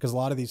general, because a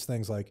lot of these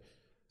things, like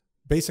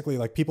basically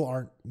like people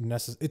aren't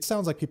it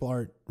sounds like people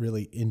aren't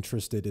really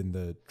interested in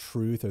the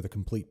truth or the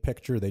complete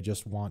picture. They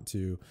just want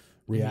to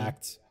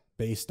react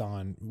based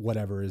on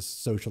whatever is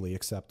socially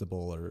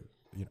acceptable or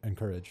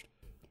encouraged.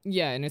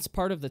 Yeah, and it's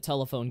part of the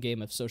telephone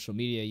game of social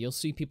media. You'll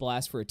see people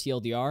ask for a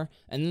TLDR,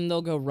 and then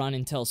they'll go run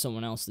and tell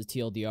someone else the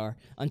TLDR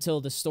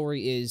until the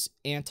story is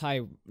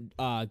Anti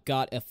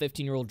got a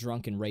 15-year-old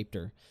drunk and raped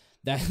her.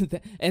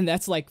 And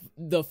that's like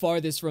the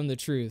farthest from the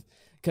truth.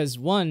 Because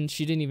 1,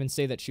 she didn't even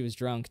say that she was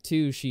drunk.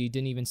 2, she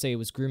didn't even say it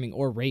was grooming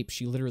or rape.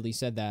 She literally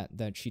said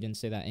that she didn't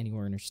say that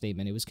anywhere in her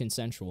statement. It was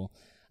consensual.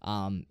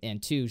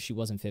 And 2, she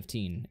wasn't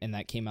 15, and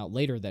that came out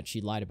later that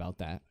she lied about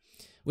that.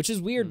 Which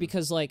is weird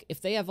because, like, if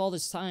they have all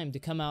this time to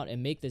come out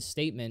and make this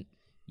statement,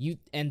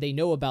 and they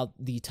know about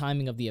the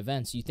timing of the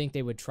events, you think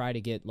they would try to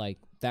get, like,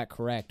 that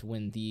correct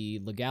when the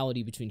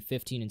legality between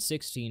 15 and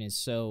 16 is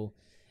so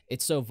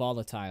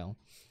volatile.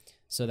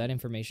 So that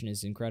information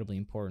is incredibly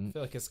important. I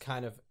feel like it's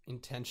kind of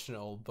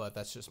intentional, but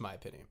that's just my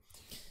opinion.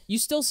 You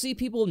still see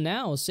people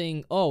now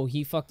saying, oh,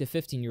 he fucked a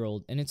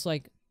 15-year-old, and it's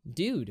like,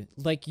 dude,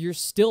 like, you're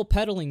still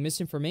peddling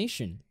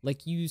misinformation.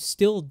 Like, you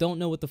still don't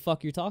know what the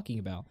fuck you're talking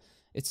about.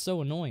 It's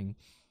so annoying.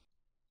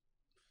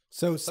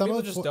 So some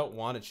people just don't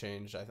want to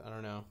change. I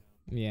don't know.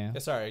 Yeah.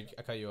 Sorry,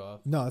 I cut you off.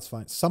 No, that's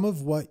fine. Some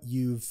of what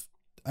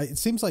it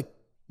seems like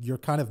you're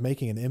kind of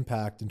making an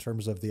impact in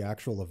terms of the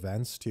actual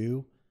events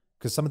too,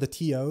 because some of the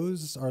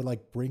TOs are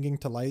like bringing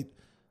to light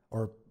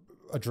or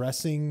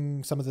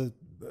addressing some of the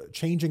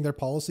changing their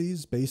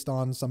policies based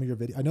on some of your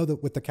video. I know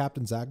that with the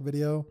CaptainZack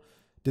video,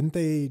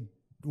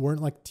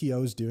 weren't like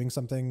TOs doing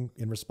something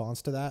in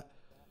response to that?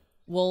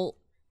 Well,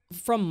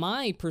 from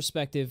my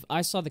perspective,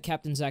 I saw the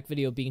CaptainZack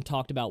video being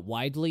talked about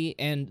widely,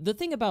 and the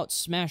thing about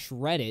Smash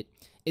Reddit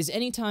is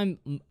anytime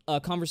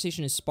a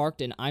conversation is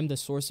sparked and I'm the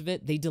source of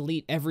it, they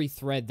delete every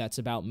thread that's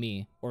about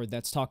me, or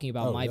that's talking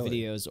about my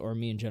videos or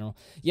me in general.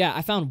 Yeah,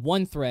 I found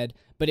one thread,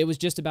 but it was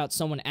just about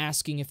someone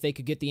asking if they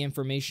could get the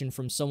information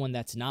from someone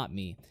that's not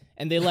me,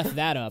 and they left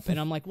that up,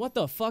 and I'm like, what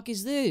the fuck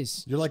is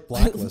this? You're like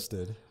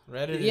blacklisted.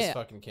 Reddit is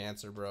fucking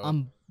cancer, bro.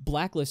 I'm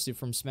blacklisted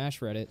from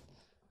Smash Reddit.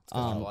 It's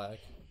black.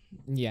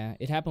 Yeah,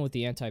 it happened with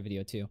the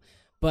anti-video too.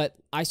 But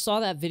I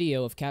saw that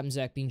video of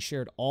CaptainZack being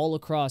shared all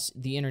across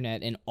the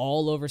internet and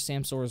all over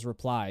Samsora's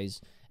replies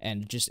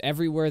and just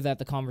everywhere that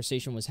the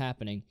conversation was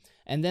happening.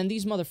 And then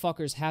these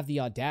motherfuckers have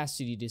the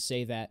audacity to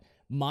say that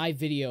my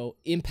video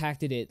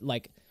impacted it,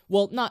 like,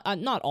 well,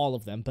 not all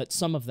of them, but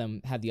some of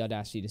them had the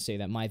audacity to say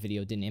that my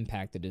video didn't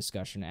impact the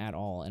discussion at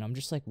all. And I'm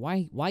just like,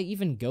 why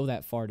even go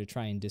that far to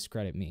try and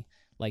discredit me?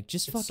 Like,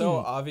 just fucking... It's so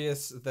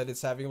obvious that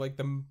it's having, like,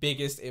 the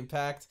biggest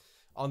impact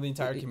on the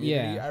entire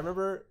community. Yeah. I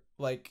remember,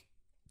 like,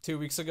 2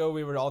 weeks ago,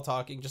 we were all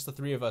talking, just the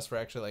 3 of us were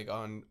actually, like,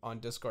 on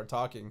Discord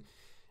talking,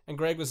 and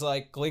Glink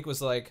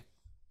was like,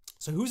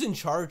 so who's in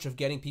charge of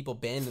getting people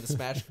banned in the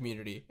Smash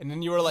community? And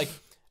then you were like,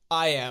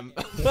 I am.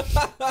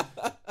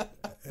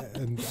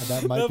 And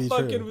that might be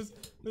true. Was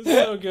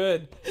so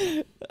good.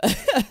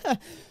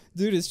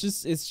 Dude, it's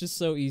just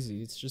so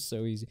easy. It's just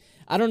so easy.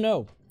 I don't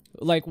know.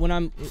 Like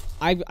when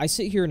I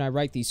sit here and I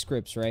write these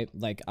scripts, right?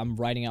 Like I'm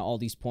writing out all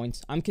these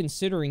points. I'm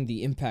considering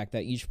the impact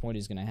that each point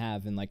is going to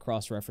have and like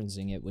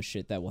cross-referencing it with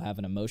shit that will have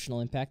an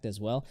emotional impact as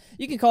well.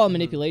 You can call it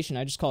manipulation.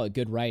 I just call it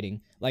good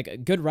writing.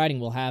 Like good writing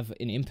will have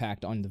an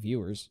impact on the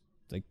viewers.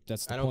 Like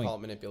that's the point. I don't call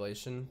it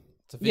manipulation.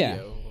 It's a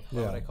video.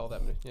 Why would I call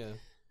that? Yeah.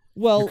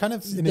 Well, you're kind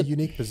of in a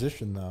unique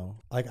position though.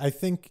 Like I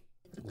think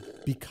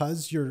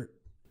because you're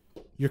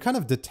kind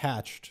of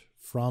detached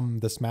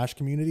from the Smash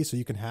community, so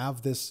you can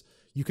have this.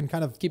 You can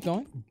kind of keep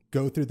going,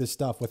 go through this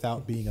stuff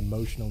without being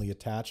emotionally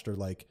attached or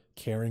like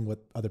caring what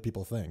other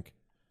people think.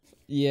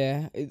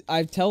 Yeah,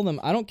 I tell them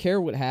I don't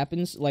care what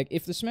happens. Like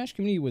if the Smash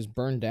community was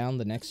burned down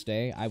the next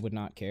day, I would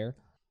not care.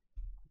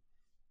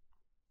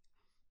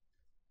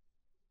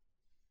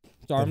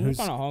 Sorry, I'm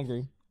kind of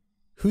hungry.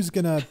 Who's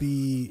gonna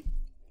be?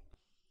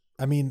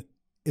 I mean,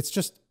 it's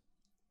just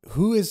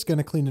who is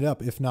gonna clean it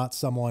up if not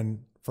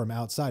someone from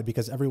outside?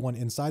 Because everyone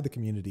inside the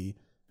community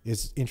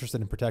is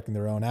interested in protecting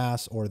their own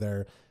ass, or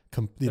they're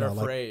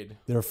afraid. Like,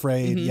 they're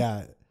afraid. Mm-hmm.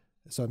 Yeah.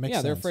 So it makes sense.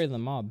 Yeah, they're afraid of the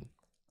mob.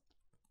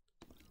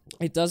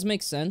 It does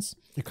make sense.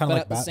 You're kind of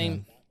like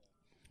Batman.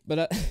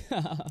 But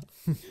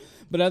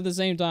at the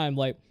same time,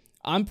 like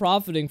I'm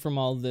profiting from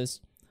all of this,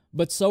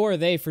 but so are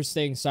they for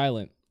staying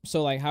silent.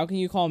 So like, how can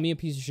you call me a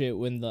piece of shit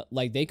when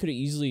they could have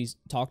easily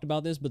talked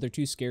about this, but they're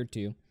too scared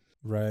to?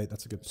 Right.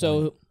 That's a good point.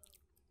 So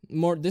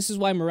this is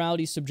why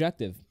morality is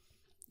subjective.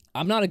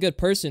 I'm not a good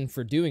person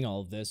for doing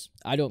all of this.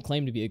 I don't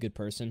claim to be a good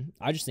person.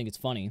 I just think it's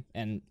funny,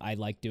 and I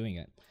like doing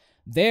it.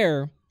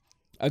 They're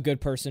a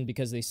good person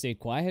because they stayed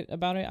quiet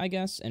about it, I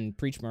guess, and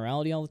preach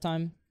morality all the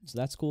time. So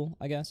that's cool,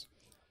 I guess.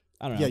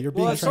 I don't know. Yeah, you're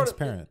being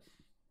transparent.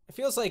 It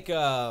feels like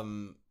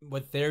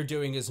what they're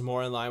doing is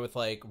more in line with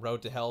like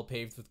Road to Hell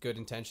paved with good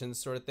intentions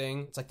sort of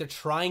thing. It's like they're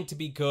trying to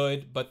be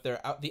good, but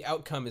the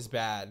outcome is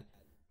bad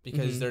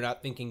because they're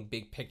not thinking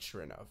big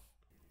picture enough.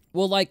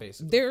 Well, like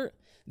basically.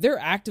 They're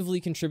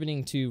actively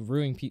contributing to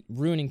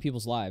ruining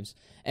people's lives.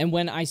 And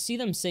when I see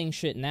them saying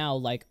shit now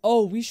like,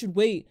 oh, we should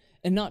wait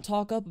and not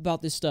talk up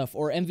about this stuff,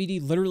 or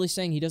MVD literally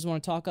saying he doesn't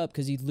want to talk up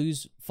because he'd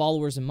lose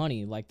followers and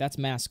money, like that's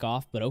mask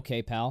off, but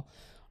okay, pal.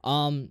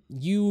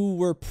 You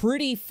were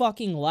pretty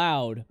fucking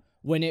loud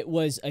when it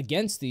was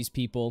against these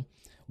people.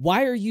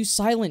 Why are you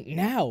silent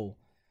now?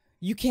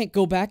 You can't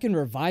go back and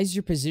revise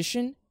your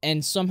position,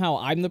 and somehow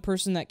I'm the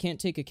person that can't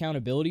take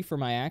accountability for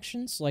my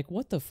actions? Like,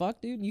 what the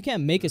fuck, dude? You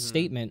can't make a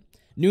statement,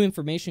 new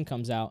information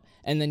comes out,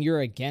 and then you're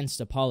against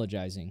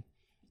apologizing.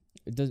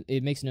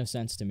 It makes no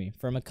sense to me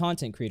from a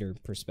content creator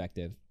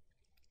perspective.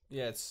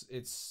 Yeah,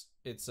 it's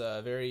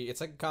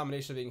like a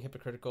combination of being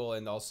hypocritical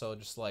and also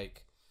just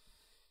like,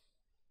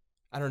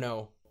 I don't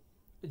know,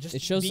 just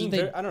it shows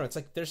that I don't know. It's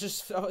like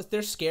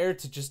they're scared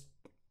to just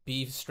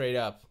be straight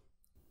up.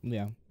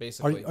 Yeah,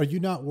 basically. Are you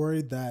not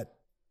worried that?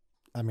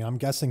 I mean, I'm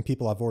guessing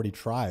people have already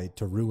tried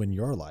to ruin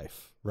your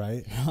life,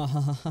 right?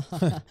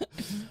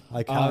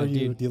 Like, how are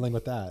you dealing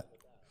with that?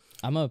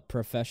 I'm a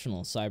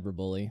professional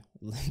cyberbully.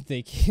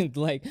 They can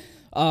like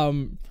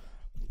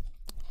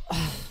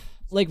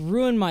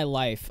ruin my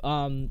life.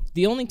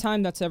 The only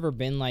time that's ever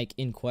been like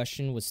in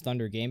question was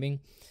Thunder Gaming,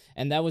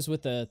 and that was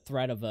with a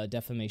threat of a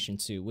defamation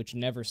suit, which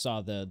never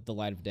saw the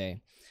light of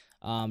day.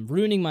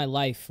 Ruining my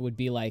life would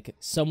be like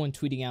someone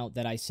tweeting out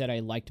that I said I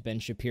liked Ben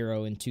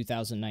Shapiro in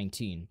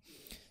 2019.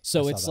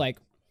 So it's like,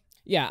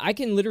 yeah, I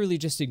can literally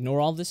just ignore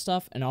all this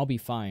stuff and I'll be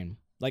fine.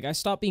 Like I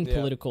stopped being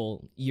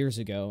political years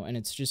ago, and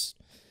it's just,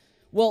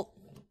 well,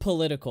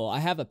 political. I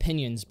have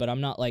opinions, but I'm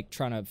not like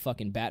trying to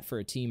fucking bat for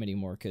a team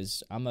anymore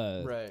because I'm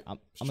a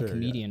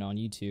comedian on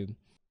YouTube.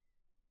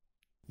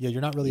 Yeah,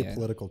 you're not really a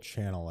political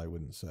channel, I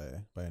wouldn't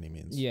say, by any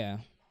means. Yeah.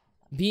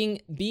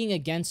 Being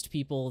against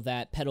people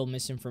that peddle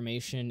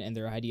misinformation and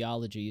their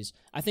ideologies,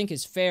 I think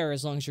is fair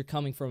as long as you're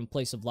coming from a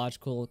place of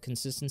logical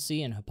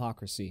consistency and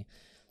hypocrisy.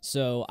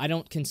 So I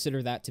don't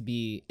consider that to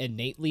be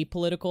innately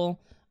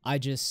political. I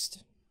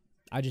just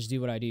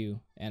do what I do,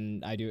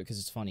 and I do it because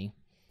it's funny.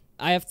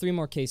 I have 3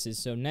 more cases.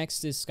 So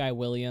next is Sky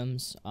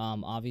Williams,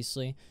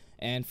 obviously.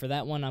 And for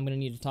that one, I'm going to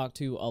need to talk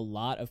to a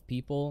lot of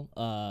people,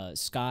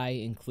 Sky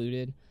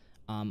included.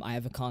 I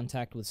have a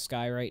contact with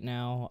Sky right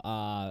now.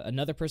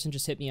 Another person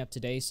just hit me up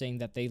today saying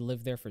that they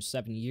lived there for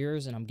 7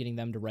 years, and I'm getting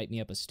them to write me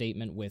up a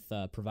statement with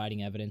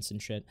providing evidence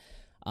and shit.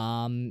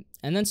 And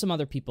then some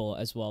other people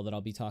as well that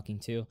I'll be talking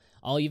to.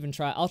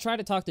 I'll try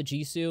to talk to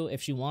Jisoo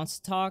if she wants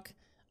to talk,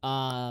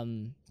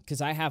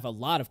 because I have a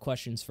lot of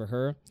questions for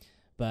her,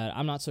 but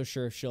I'm not so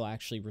sure if she'll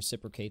actually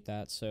reciprocate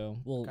that. So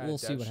we'll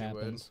see what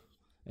happens.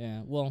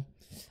 Yeah, well,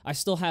 I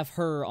still have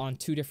her on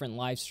 2 different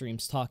live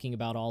streams talking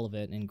about all of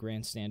it and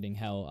grandstanding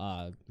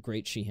how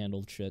great she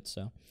handled shit.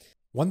 So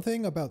one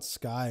thing about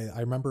Sky, I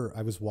remember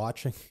I was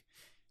watching,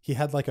 he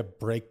had like a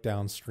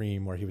breakdown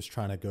stream where he was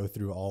trying to go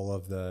through all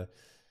of the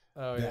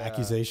Oh, the yeah.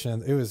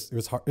 accusation. It was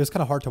hard. It was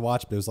kind of hard to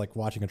watch, but it was like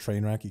watching a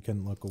train wreck. You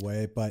couldn't look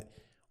away. But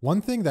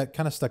one thing that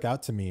kind of stuck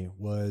out to me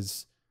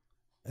was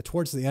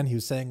towards the end, he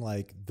was saying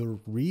like the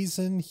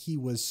reason he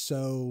was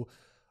so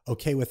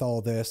okay with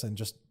all this and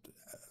just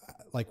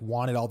like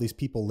wanted all these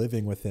people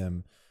living with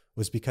him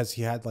was because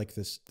he had like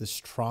this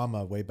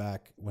trauma way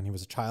back when he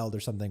was a child or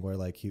something, where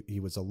like he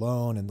was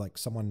alone and like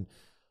someone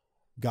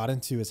got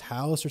into his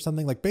house or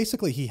something. Like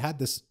basically he had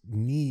this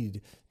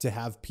need to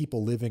have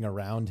people living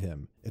around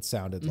him, it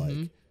sounded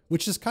like,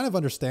 which is kind of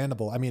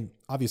understandable. I mean,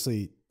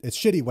 obviously it's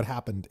shitty what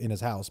happened in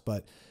his house,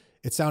 but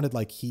it sounded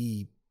like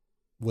he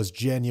was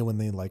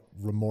genuinely like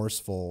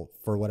remorseful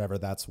for whatever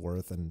that's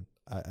worth. And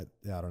I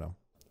don't know.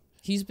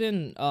 He's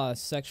been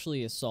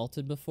sexually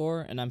assaulted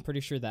before, and I'm pretty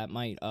sure that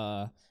might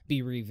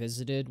be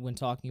revisited when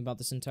talking about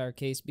this entire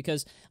case,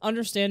 because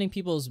understanding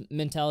people's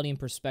mentality and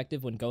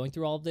perspective when going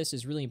through all of this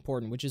is really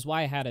important, which is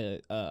why I had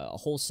a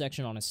whole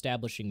section on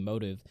establishing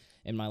motive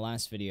in my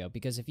last video,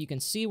 because if you can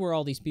see where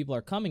all these people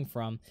are coming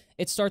from,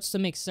 it starts to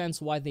make sense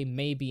why they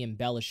may be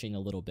embellishing a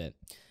little bit.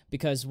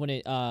 Because when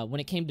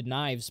it came to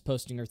Knives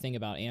posting her thing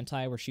about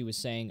Anti, where she was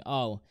saying,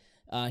 oh,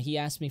 he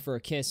asked me for a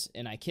kiss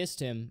and I kissed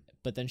him,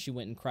 but then she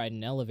went and cried in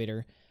an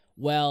elevator.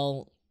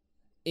 Well,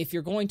 if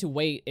you're going to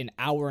wait an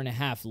hour and a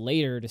half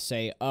later to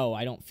say, oh,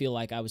 I don't feel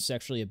like I was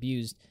sexually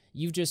abused,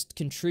 you've just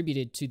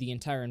contributed to the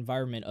entire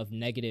environment of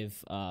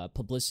negative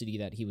publicity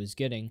that he was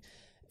getting.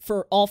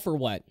 For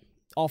what?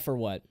 All for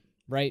what,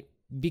 right?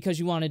 Because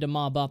you wanted to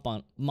mob up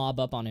on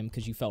him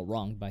because you felt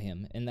wronged by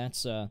him. And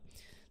that's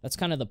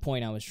kind of the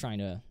point I was trying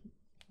to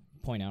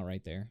point out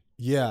right there.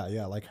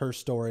 Yeah, like her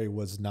story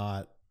was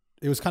not,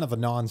 it was kind of a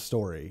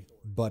non-story,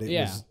 but it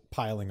was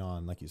piling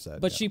on, like you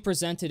said. But she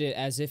presented it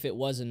as if it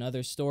was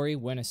another story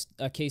when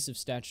a case of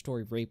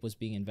statutory rape was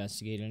being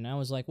investigated. And I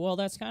was like, well,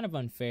 that's kind of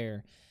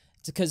unfair.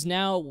 Because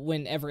now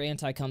whenever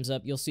Anti comes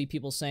up, you'll see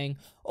people saying,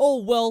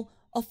 oh, well,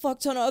 a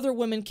fuck ton of other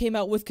women came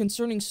out with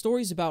concerning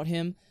stories about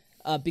him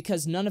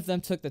because none of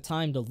them took the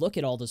time to look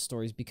at all the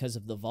stories because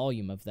of the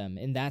volume of them.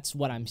 And that's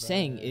what I'm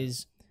saying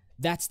is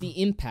that's the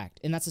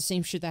impact. And that's the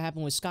same shit that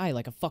happened with Sky.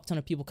 Like a fuck ton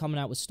of people coming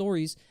out with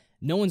stories.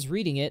 No one's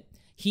reading it.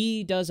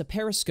 He does a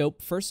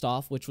Periscope, first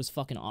off, which was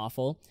fucking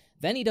awful.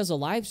 Then he does a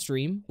live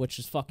stream, which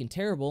is fucking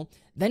terrible.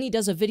 Then he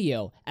does a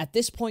video. At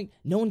this point,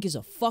 no one gives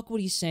a fuck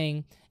what he's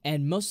saying.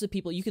 And most of the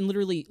people, you can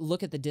literally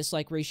look at the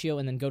dislike ratio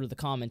and then go to the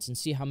comments and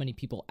see how many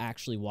people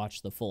actually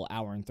watch the full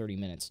hour and 30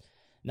 minutes.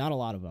 Not a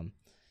lot of them.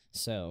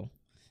 So,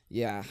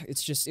 yeah,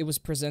 it's just, it was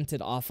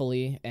presented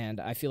awfully. And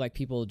I feel like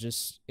people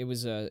just, it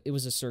was a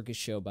circus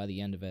show by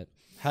the end of it.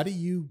 How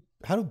do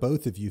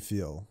both of you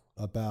feel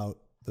about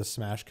the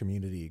Smash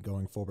community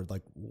going forward?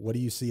 Like, what do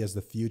you see as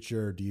the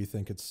future? Do you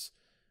think it's,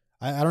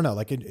 I don't know,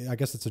 like, I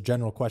guess it's a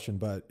general question,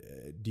 but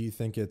do you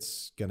think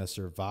it's going to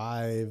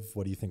survive?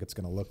 What do you think it's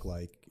going to look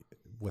like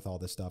with all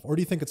this stuff? Or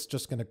do you think it's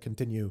just going to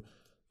continue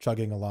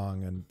chugging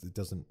along and it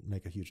doesn't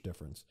make a huge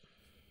difference?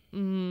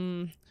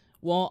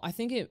 Well, I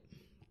think it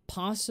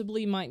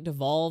possibly might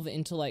devolve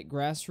into like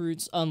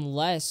grassroots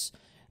unless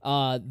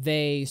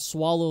they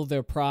swallow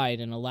their pride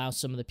and allow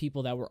some of the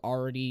people that were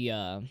already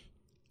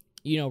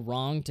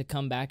wrong to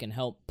come back and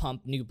help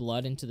pump new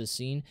blood into the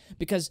scene,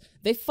 because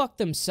they fucked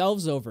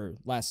themselves over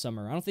last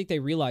summer. I don't think they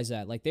realized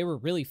that. Like, they were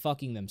really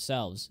fucking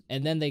themselves.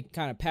 And then they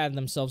kind of patted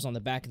themselves on the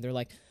back and they're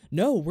like,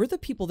 no, we're the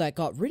people that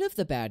got rid of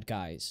the bad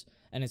guys.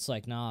 And it's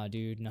like, nah,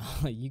 dude,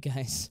 nah, you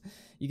guys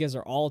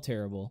are all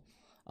terrible.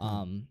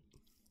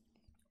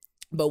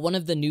 But one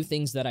of the new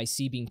things that I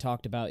see being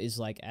talked about is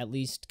like at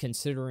least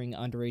considering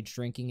underage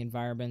drinking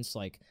environments,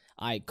 like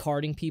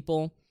carding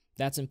people.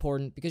 That's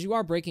important because you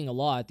are breaking a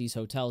law at these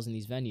hotels and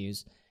these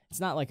venues. It's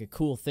not like a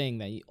cool thing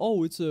that,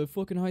 it's a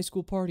fucking high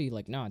school party.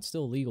 Like, no, it's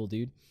still illegal,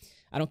 dude.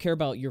 I don't care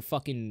about your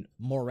fucking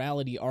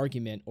morality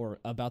argument or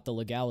about the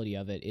legality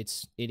of it.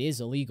 It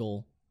is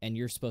illegal, and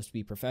you're supposed to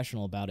be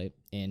professional about it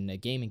in a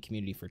gaming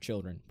community for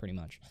children, pretty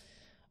much.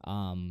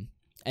 And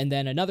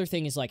then another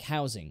thing is like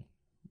housing.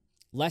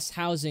 Less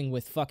housing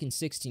with fucking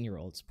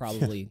 16-year-olds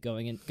probably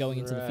going into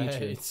the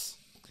future.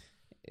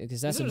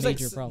 Because that's a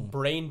major problem.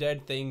 Brain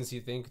dead things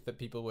you think that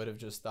people would have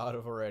just thought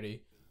of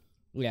already.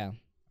 Yeah.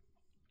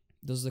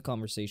 Those are the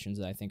conversations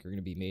that I think are going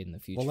to be made in the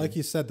future. Well, like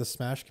you said, the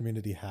Smash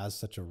community has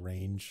such a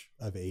range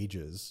of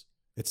ages.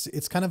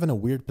 It's kind of in a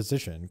weird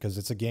position because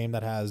it's a game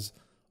that has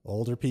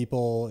older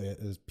people, it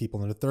is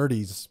people in their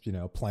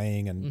 30s,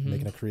 playing and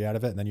making a career out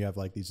of it. And then you have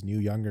like these new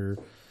younger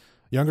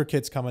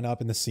kids coming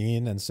up in the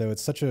scene. And so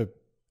it's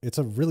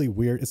a really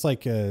weird, it's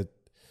like the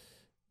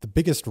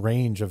biggest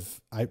range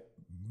of,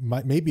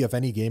 maybe of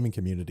any gaming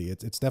community.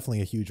 It's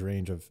definitely a huge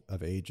range of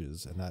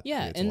ages, and that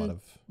creates a lot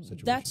of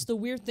situations. That's the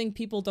weird thing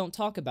people don't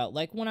talk about.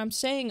 Like, when I'm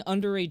saying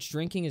underage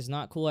drinking is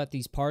not cool at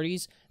these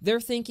parties,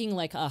 they're thinking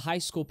like a high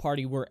school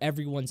party where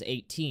everyone's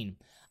 18.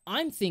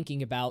 I'm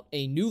thinking about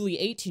a newly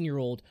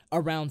 18-year-old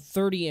around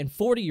 30 and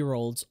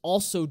 40-year-olds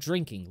also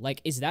drinking. Like,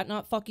 is that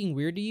not fucking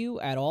weird to you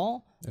at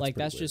all?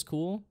 That's just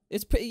cool?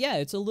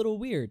 It's a little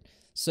weird.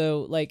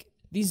 So, like,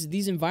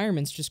 these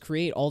environments just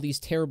create all these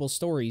terrible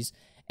stories.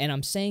 And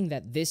I'm saying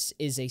that this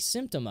is a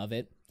symptom of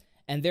it.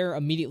 and they're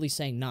immediately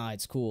saying, nah,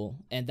 it's cool.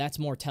 And that's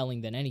more telling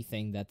than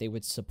anything that they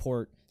would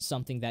support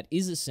something that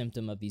is a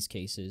symptom of these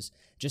cases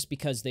just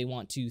because they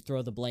want to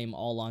throw the blame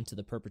all onto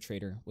the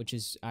perpetrator, which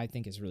is, I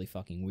think, is really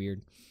fucking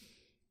weird,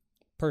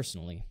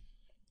 personally.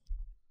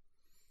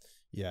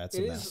 Yeah, it's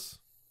a mess.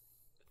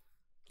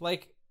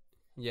 Like,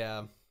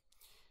 yeah.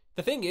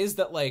 The thing is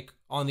that, like,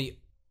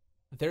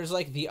 there's,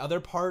 like, the other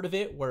part of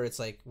it where it's,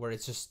 like, where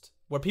it's just,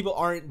 where people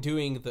aren't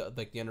doing the,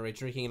 like, the underage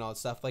drinking and all that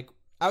stuff, like,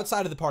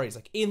 outside of the parties,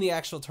 like, in the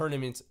actual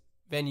tournament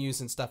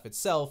venues and stuff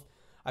itself.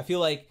 I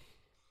feel like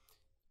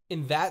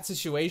in that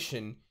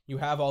situation, you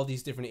have all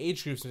these different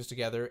age groups mixed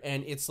together,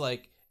 and it's,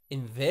 like,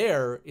 in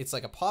there, it's,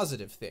 like, a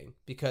positive thing,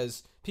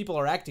 because people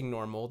are acting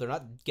normal, they're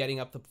not getting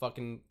up the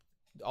fucking,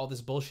 all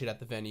this bullshit at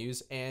the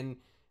venues, and,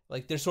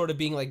 like, they're sort of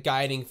being, like,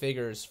 guiding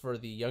figures for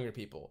the younger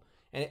people.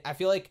 And I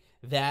feel like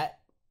that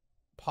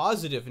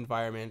positive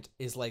environment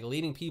is, like,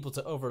 leading people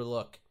to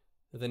overlook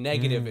the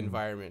negative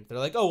environment. They're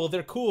like, oh, well,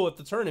 they're cool at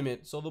the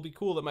tournament, so they'll be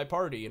cool at my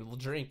party, and we'll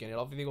drink, and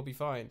everything will be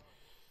fine.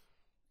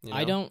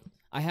 You know?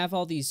 I have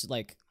all these,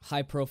 like,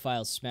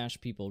 high-profile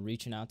Smash people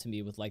reaching out to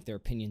me with, like, their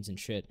opinions and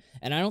shit,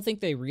 and I don't think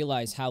they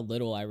realize how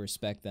little I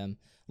respect them.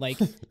 Like,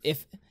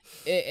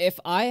 if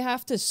I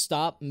have to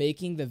stop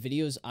making the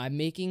videos I'm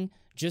making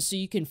just so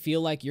you can feel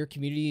like your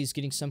community is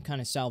getting some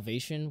kind of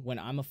salvation when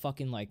I'm a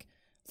fucking, like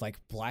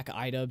Black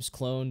Idubbbz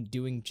clone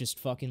doing just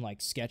fucking,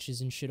 like,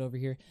 sketches and shit over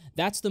here,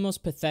 that's the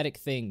most pathetic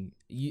thing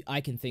I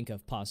can think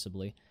of,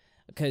 possibly.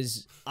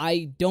 Because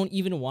I don't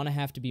even want to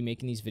have to be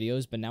making these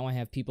videos, but now I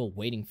have people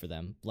waiting for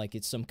them, like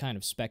it's some kind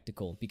of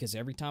spectacle, because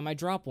every time I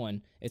drop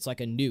one, it's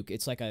like a nuke,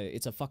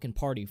 it's a fucking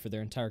party for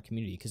their entire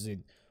community, because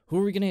who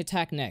are we going to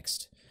attack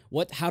next?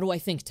 How do I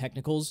think,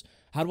 Technicals?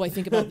 How do I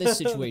think about this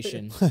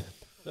situation?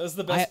 That's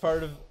the best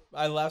part of...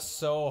 I laughed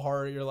so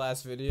hard at your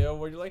last video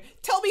where you're like,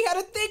 tell me how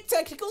to think,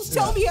 Technicals,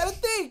 tell me how to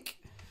think.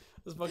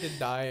 I was fucking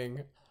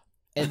dying.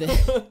 And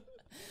then,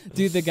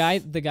 dude, the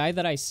guy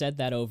that I said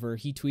that over,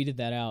 he tweeted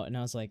that out, and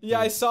I was like, yeah,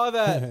 I saw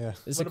that. Yeah.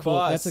 That's a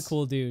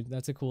cool dude.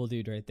 That's a cool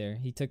dude right there.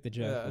 He took the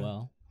joke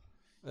well.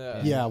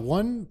 Yeah,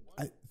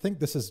 I think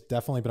this has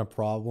definitely been a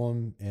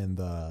problem in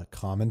the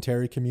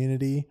commentary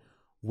community,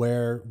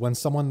 where when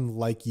someone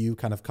like you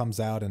kind of comes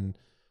out and,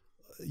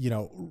 you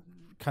know,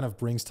 kind of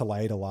brings to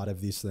light a lot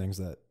of these things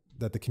that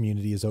the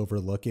community is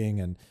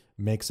overlooking and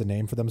makes a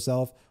name for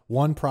themselves.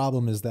 One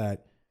problem is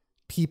that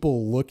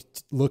people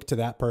look to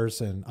that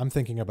person. I'm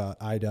thinking about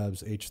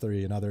Idubbbz,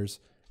 H3, and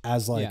others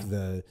as like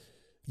the,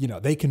 you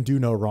know, they can do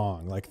no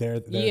wrong. Like they're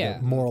the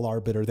moral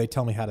arbiter. They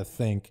tell me how to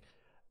think.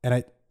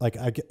 And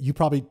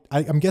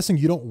I'm guessing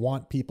you don't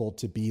want people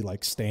to be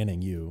like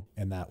standing you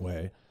in that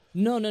way.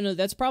 No.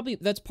 That's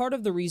part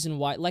of the reason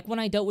why, like when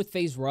I dealt with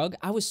FaZe Rug,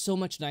 I was so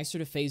much nicer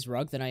to FaZe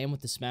Rug than I am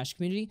with the Smash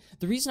community.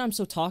 The reason I'm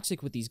so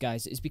toxic with these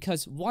guys is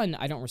because, one,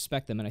 I don't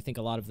respect them, and I think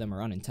a lot of them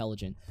are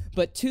unintelligent.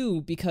 But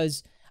two,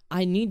 because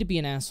I need to be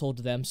an asshole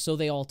to them so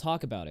they all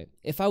talk about it.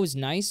 If I was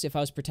nice, if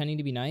I was pretending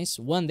to be nice,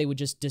 one, they would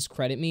just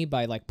discredit me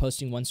by like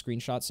posting one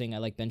screenshot saying I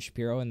like Ben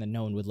Shapiro, and then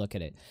no one would look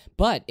at it.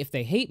 But if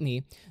they hate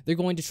me, they're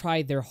going to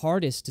try their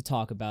hardest to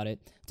talk about it,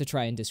 to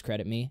try and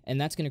discredit me,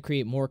 and that's going to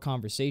create more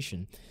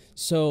conversation.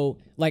 So,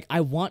 like,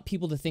 I want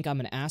people to think I'm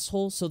an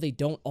asshole so they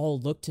don't all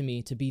look to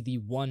me to be the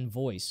one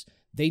voice.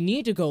 They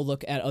need to go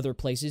look at other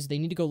places. They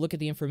need to go look at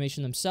the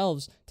information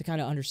themselves to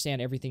kind of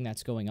understand everything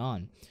that's going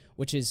on.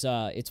 Which is,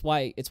 it's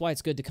why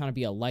it's good to kind of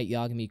be a light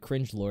Yagami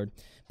cringe lord,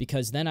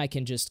 because then I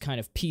can just kind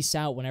of peace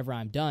out whenever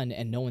I'm done,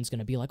 and no one's going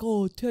to be like,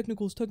 oh,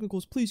 Technicals,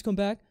 please come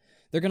back.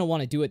 They're going to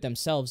want to do it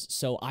themselves,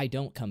 so I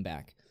don't come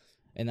back.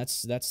 And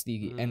that's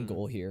the end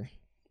goal here.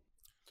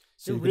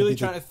 So you're really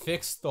trying to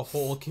fix the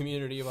whole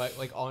community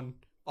like on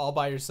all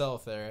by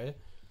yourself there, eh?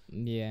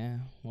 Yeah,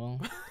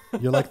 well.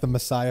 You're like the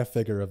messiah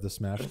figure of the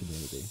Smash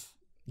community.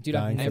 Dude,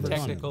 I've never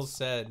gone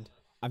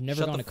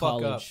to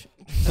college.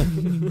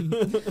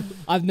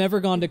 I've never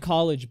gone to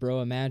college,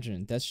 bro.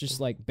 Imagine. That's just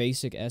like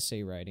basic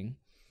essay writing.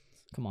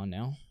 Come on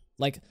now.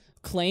 Like,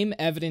 claim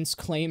evidence,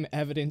 claim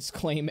evidence,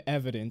 claim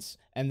evidence,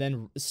 and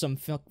then some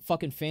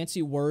fucking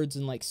fancy words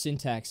and like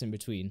syntax in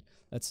between.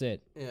 That's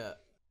it. Yeah.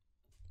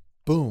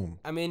 Boom.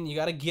 I mean, you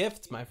got a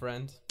gift, my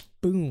friend.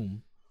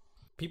 Boom.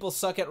 People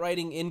suck at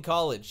writing in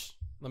college.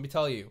 Let me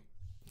tell you.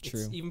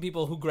 True. Even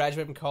people who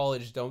graduate from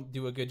college don't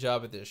do a good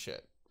job at this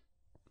shit.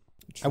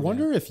 I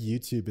wonder if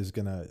YouTube is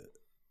gonna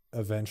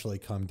eventually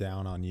come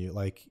down on you.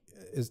 Like,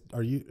 is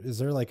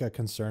there like a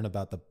concern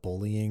about the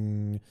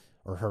bullying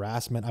or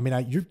harassment? I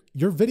mean,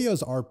 your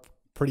videos are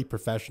pretty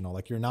professional.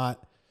 Like, you're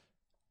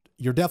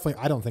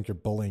definitely, I don't think you're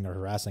bullying or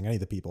harassing any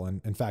of the people. And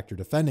in fact, you're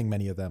defending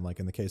many of them, like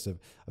in the case of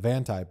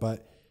Anti.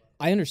 But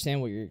I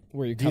understand where you're coming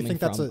from. Do you think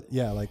that's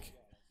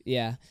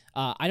Yeah.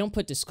 I don't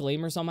put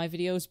disclaimers on my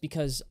videos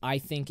because I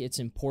think it's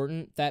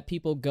important that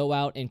people go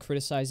out and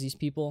criticize these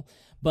people,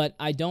 but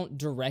I don't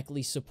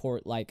directly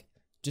support, like,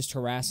 just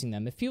harassing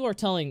them. If people are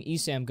telling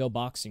ESAM go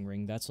boxing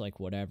ring, that's, like,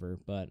 whatever,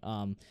 but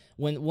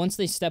once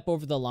they step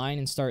over the line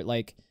and start,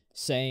 like,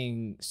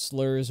 saying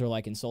slurs or,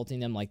 like,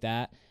 insulting them like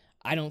that,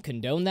 I don't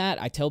condone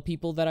that. I tell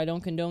people that I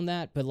don't condone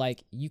that, but,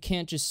 like, you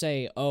can't just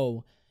say,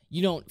 oh,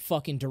 you don't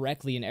fucking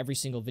directly in every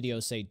single video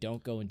say,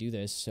 don't go and do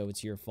this, so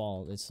it's your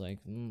fault. It's like,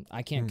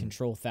 I can't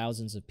control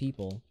thousands of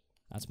people.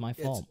 That's my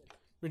fault. It's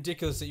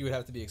ridiculous that you would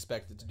have to be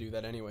expected to do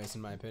that anyways,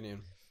 in my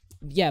opinion.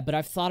 Yeah, but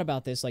I've thought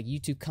about this, like,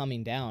 YouTube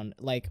coming down.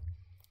 Like,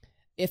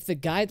 if the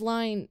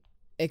guideline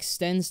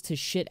extends to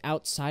shit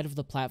outside of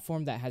the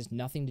platform that has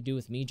nothing to do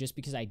with me just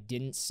because I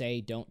didn't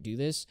say don't do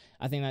this,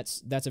 I think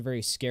that's a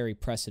very scary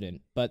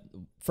precedent. But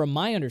from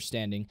my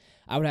understanding,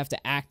 I would have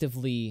to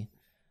actively,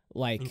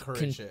 like...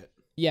 Encourage it.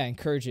 Yeah,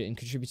 encourage it and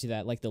contribute to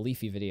that, like the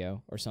Leafy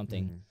video or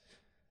something.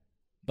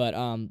 But,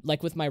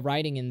 like with my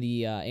writing in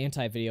the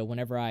anti-video,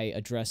 whenever I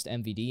addressed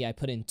MVD, I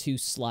put in 2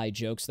 sly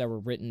jokes that were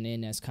written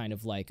in as kind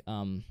of like,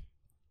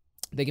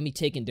 they can be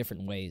taken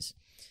different ways.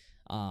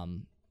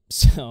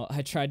 So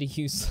I tried to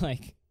use,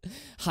 like,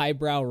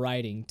 highbrow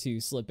writing to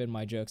slip in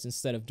my jokes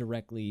instead of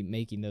directly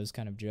making those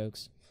kind of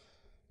jokes.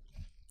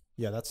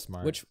 Yeah, that's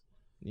smart. Which,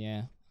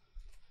 yeah.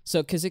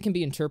 So, because it can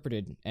be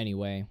interpreted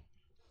anyway.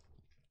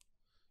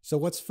 So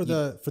what's for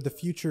the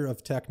future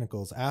of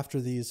technicals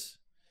after these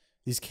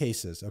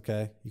cases,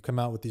 okay? You come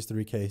out with these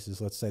 3 cases.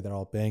 Let's say they're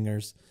all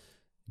bangers,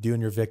 doing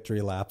your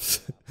victory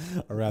laps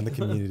around the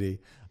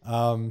community.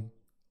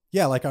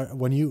 Yeah, like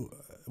when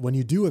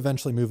you do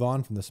eventually move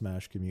on from the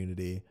Smash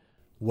community,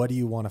 what do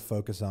you want to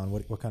focus on?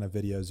 What kind of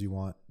videos you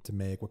want to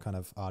make? What kind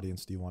of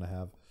audience do you want to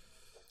have?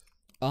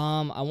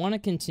 I want to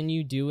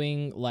continue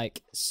doing,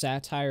 like,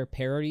 satire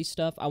parody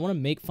stuff. I want to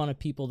make fun of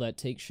people that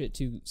take shit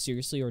too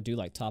seriously or do,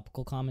 like,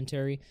 topical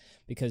commentary,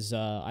 because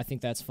I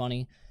think that's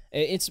funny.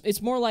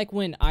 It's more like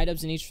when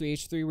iDubbbz and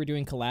H3H3 were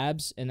doing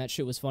collabs, and that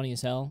shit was funny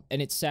as hell,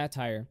 and it's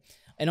satire.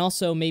 And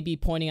also maybe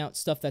pointing out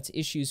stuff that's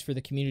issues for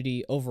the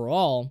community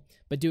overall,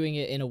 but doing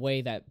it in a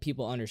way that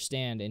people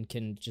understand and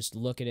can just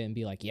look at it and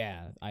be like,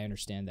 yeah, I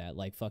understand that.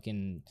 Like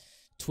fucking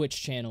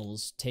Twitch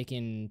channels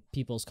taking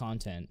people's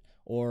content.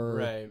 Or...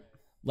 Right.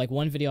 Like,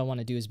 one video I want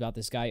to do is about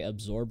this guy,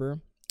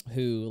 Absorber,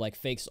 who, like,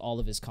 fakes all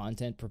of his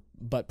content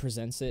but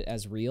presents it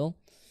as real.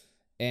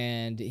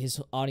 And his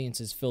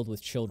audience is filled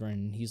with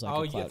children. He's,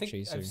 like, a clout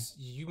chaser.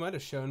 You might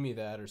have shown me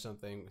that or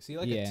something. Is he,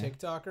 like, Yeah. a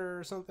TikToker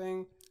or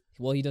something?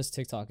 Well, he does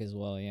TikTok as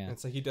well, yeah. And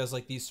so he does,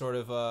 like, these sort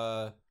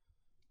of,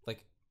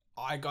 like,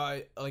 I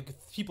got, like,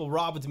 people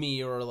robbed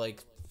me or,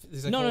 like...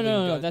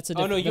 No, that's a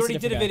different... Oh, no, you already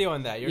did a video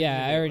on that.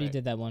 Yeah, I already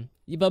did that one.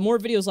 Yeah, but more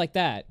videos like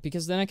that,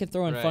 because then I can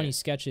throw in funny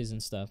sketches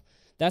and stuff.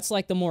 That's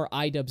like the more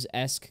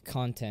iDubbbz-esque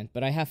content,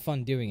 but I have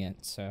fun doing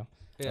it, so...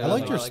 Yeah, I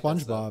liked your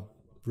SpongeBob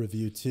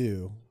review,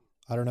 too.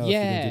 I don't know if you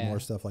can do more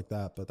stuff like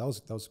that, but that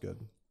was good.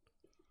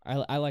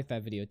 I like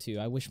that video, too.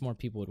 I wish more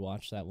people would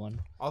watch that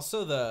one.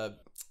 Also,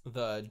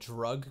 the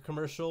drug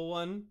commercial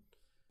one.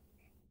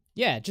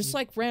 Yeah, just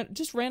like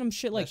random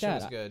shit like that.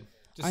 That was good.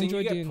 Just seeing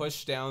you get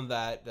pushed down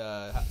that,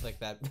 like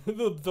that,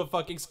 the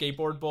fucking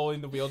skateboard bowl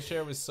in the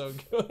wheelchair was so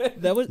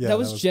good. That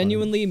was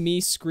genuinely funny. Me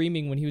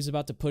screaming when he was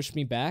about to push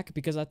me back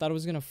because I thought it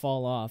was gonna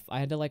fall off. I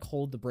had to like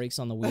hold the brakes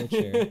on the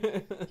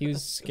wheelchair. He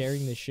was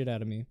scaring the shit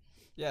out of me.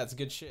 Yeah, it's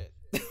good shit.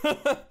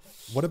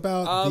 What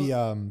about the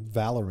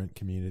Valorant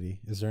community?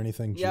 Is there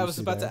anything juicy I was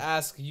about there? to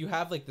ask. You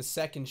have like the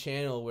second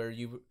channel where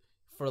you,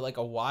 for like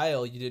a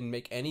while, you didn't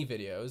make any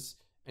videos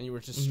and you were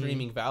just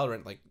streaming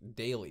Valorant like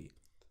daily.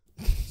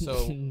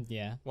 So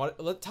yeah,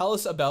 tell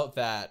us about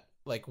that.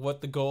 Like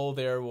what the goal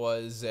there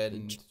was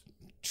and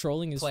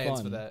trolling is plans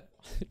fun. for that.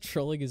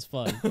 Trolling is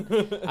fun.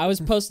 I was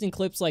posting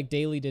clips like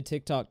daily to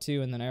TikTok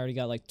too, and then I already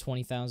got like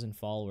 20,000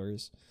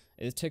 followers.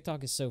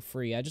 TikTok is so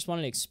free. I just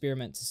wanted to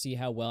experiment to see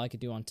how well I could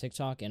do on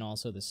TikTok and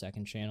also the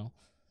second channel.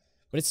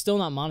 But it's still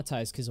not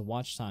monetized because of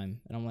watch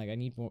time, and I'm like, I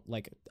need more,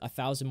 like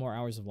 1,000 more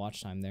hours of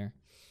watch time there.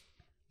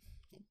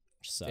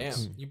 Which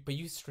sucks. Damn, but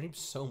you streamed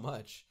so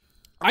much.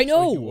 I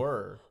know. You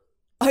were.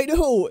 I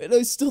know, and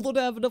I still don't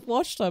have enough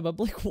watch time. I'm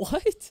like,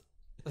 what?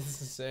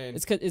 That's insane.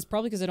 It's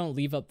probably because I don't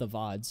leave up the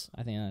VODs.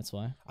 I think that's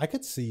why. I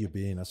could see you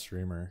being a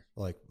streamer,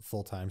 like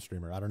full-time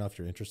streamer. I don't know if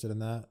you're interested in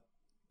that,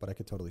 but I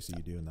could totally see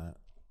you doing that.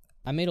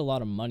 I made a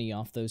lot of money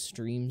off those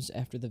streams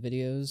after the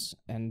videos,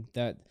 and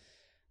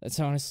that's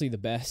honestly the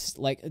best.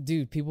 Like,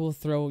 dude, people will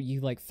throw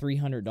you like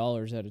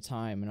 $300 at a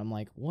time, and I'm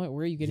like, what?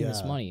 Where are you getting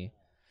this money?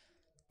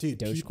 Dude,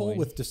 people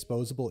with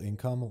disposable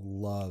income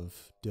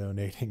love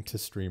donating to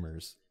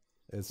streamers.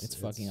 It's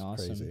fucking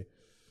awesome. Crazy.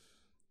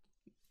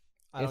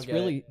 I don't get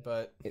it,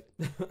 but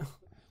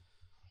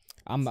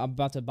I'm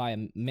about to buy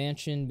a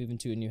mansion, move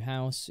into a new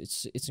house.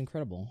 It's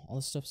incredible. All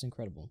this stuff's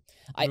incredible.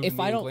 If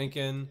I don't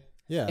get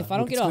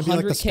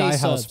 100K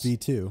subs,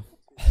 V2.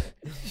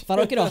 if I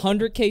don't get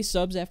 100K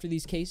subs after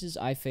these cases,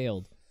 I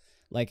failed.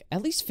 Like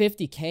at least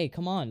 50K.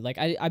 Come on. Like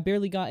I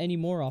barely got any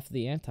more off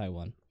the anti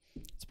one.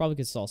 It's probably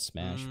because it's all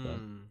Smash, but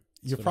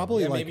you're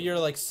probably like, maybe you're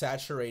like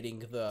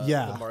saturating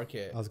the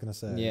market. I was gonna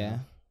say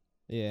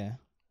yeah.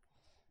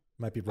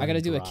 Might be. I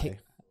gotta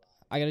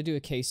do a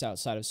case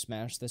outside of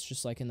Smash that's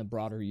just like in the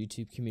broader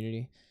YouTube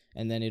community,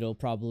 and then it'll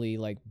probably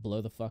like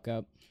blow the fuck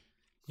up.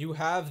 You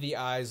have the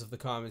eyes of the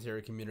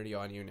commentary community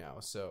on you now,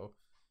 so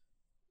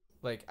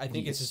like I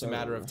think it's just a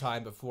matter of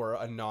time before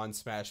a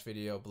non-Smash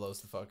video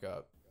blows the fuck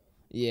up.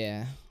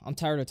 Yeah, I'm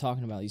tired of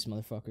talking about these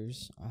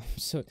motherfuckers.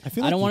 So I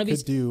feel like I don't want to you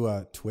be could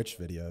do Twitch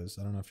videos.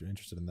 I don't know if you're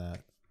interested in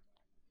that.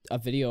 a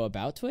video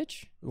about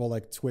Twitch. Well,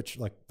 like Twitch,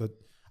 like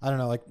I don't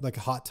know, like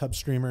hot tub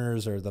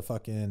streamers or the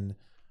fucking,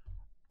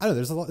 I don't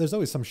know. There's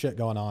always some shit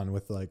going on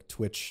with like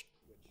Twitch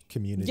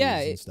communities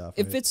and stuff.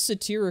 If right? it's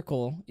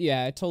satirical,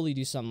 yeah, I totally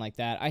do something like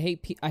that. I hate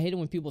it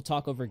when people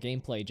talk over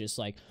gameplay, just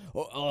like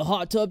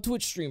hot tub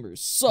Twitch streamers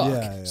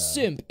suck,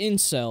 simp,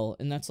 incel,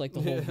 and that's like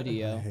the whole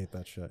video. I hate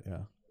that shit.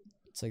 Yeah,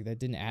 it's like that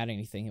didn't add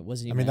anything. It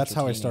wasn't. I Even mean, that's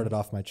how I entertaining. started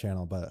off my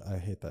channel, but I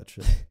hate that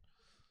shit.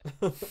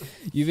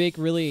 You make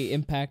really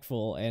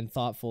impactful and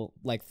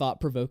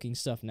thought-provoking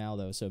stuff now,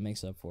 though, so it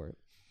makes up for it.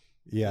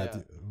 Yeah.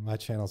 Dude, my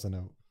channel's in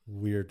a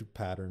weird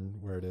pattern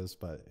where it is,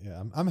 but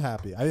yeah, I'm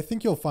happy. I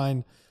think you'll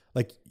find,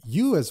 like,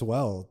 you as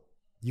well,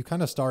 you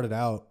kind of started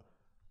out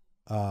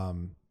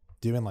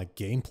doing like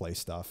gameplay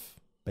stuff,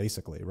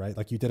 basically, right?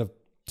 Like you did a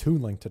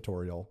Toon Link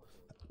tutorial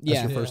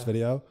as your first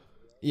video.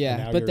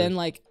 Yeah, but then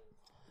like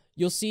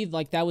you'll see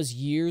like that was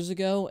years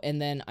ago,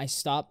 and then I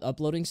stopped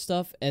uploading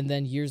stuff, and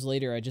then years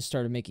later I just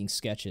started making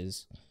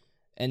sketches.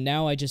 And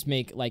now I just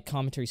make like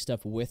commentary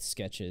stuff with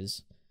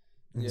sketches.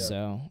 Yeah.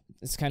 So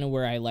it's kind of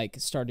where I like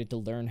started to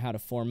learn how to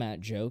format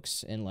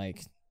jokes and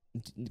like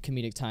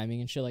comedic timing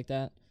and shit like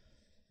that.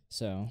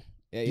 So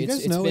do you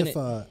guys know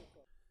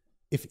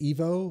if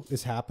Evo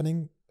is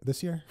happening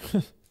this year?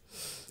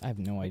 I have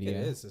no idea.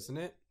 It is, isn't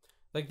it?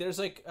 Like there's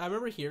like I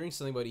remember hearing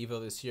something about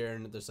Evo this year,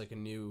 and there's like a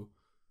new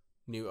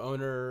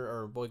owner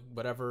or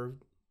whatever.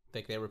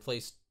 Like they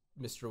replaced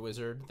Mr.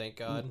 Wizard. Thank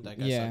God. That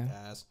guy sucked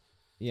ass.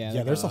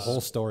 Yeah, there's a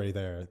whole story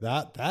there.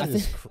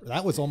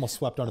 That was almost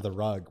swept under the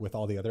rug with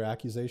all the other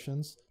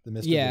accusations. The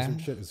Mr.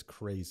 Wizard shit is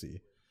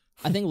crazy.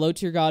 I think Low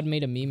Tier God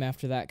made a meme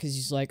after that because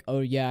he's like, "Oh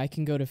yeah, I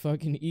can go to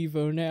fucking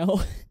Evo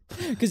now,"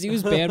 because he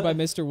was banned by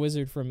Mr.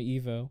 Wizard from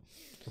Evo.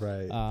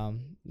 Right.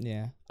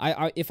 Yeah.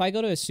 I if I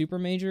go to a super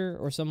major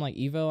or something like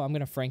Evo, I'm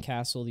gonna Frank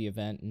Castle the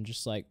event and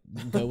just like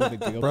go with a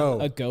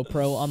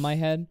GoPro on my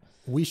head.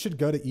 We should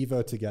go to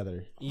Evo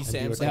together.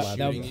 ESAM's like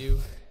shooting you.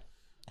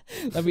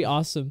 That'd be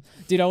awesome,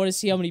 dude. I want to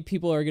see how many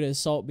people are gonna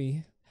assault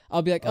me.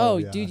 I'll be like,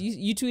 dude,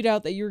 you tweet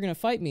out that you were gonna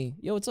fight me.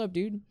 Yo, what's up,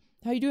 dude?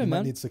 How you doing, man?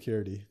 Might need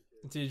security.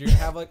 Dude, you're gonna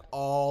have like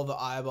all the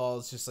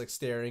eyeballs just like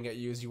staring at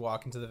you as you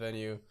walk into the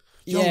venue.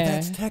 Yo,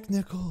 that's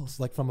Technicals,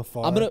 like from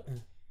afar. I'm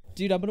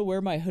gonna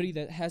wear my hoodie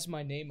that has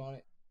my name on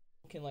it.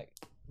 Can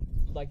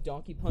like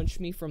donkey punch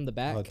me from the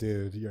back. Oh,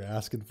 dude, you're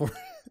asking for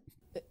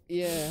it.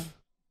 Yeah.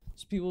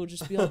 So people will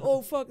just be like,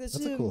 "Oh fuck, that's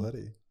a cool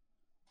hoodie."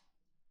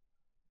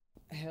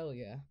 Hell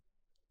yeah.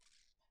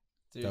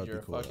 Dude, you're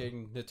a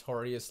fucking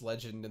notorious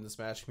legend in the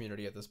Smash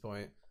community at this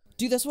point.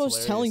 Dude, that's what I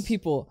was telling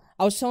people.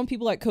 I was telling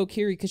people at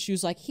Kokiri because she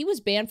was like, he was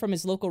banned from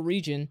his local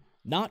region.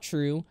 Not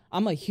true.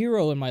 I'm a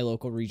hero in my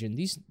local region.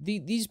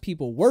 These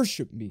people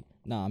worship me.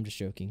 Nah, I'm just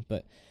joking.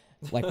 But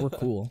like, we're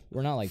cool.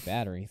 We're not like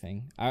bad or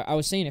anything. I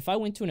was saying if I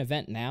went to an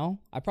event now,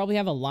 I probably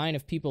have a line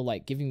of people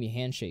like giving me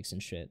handshakes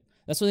and shit.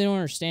 That's what they don't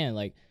understand.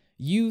 Like,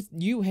 you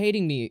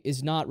hating me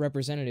is not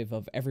representative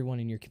of everyone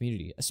in your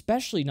community,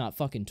 especially not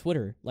fucking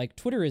Twitter. Like,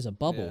 Twitter is a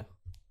bubble. Yeah.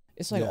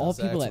 It's like all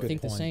people that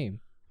think the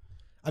same.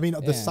 I mean,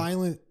 the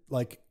silent,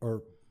 like,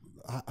 or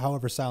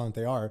however silent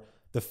they are,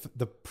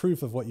 the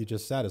proof of what you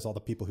just said is all the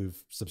people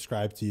who've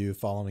subscribed to you,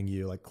 following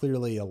you. Like,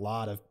 clearly a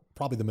lot of,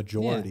 probably the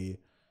majority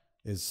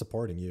is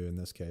supporting you in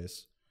this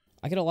case.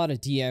 I get a lot of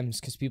DMs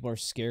because people are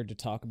scared to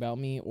talk about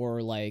me,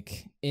 or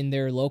like in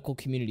their local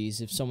communities,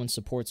 if someone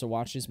supports or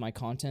watches my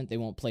content, they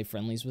won't play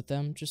friendlies with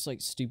them. Just like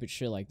stupid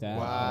shit like that.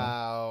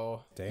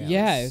 Wow. Damn.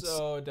 Yeah, it's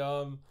so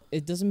dumb.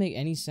 It doesn't make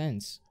any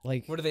sense.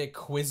 Like, what are they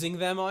quizzing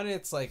them on it?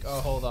 It's like,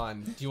 oh, hold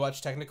on. Do you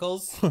watch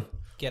Technicals?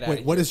 Get out.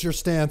 Wait, what is your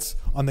stance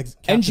on the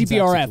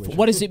NGBRF?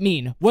 What does it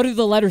mean? What do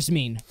the letters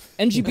mean?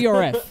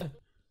 NGBRF.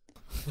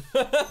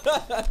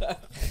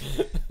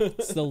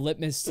 It's the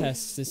litmus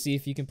test to see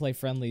if you can play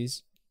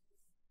friendlies.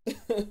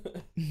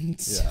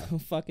 It's so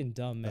fucking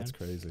dumb, man. That's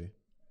crazy.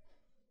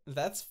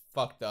 That's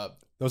fucked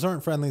up. Those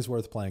aren't friendlies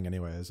worth playing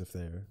anyways if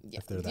they're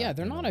that. Yeah,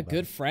 they're not a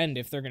good friend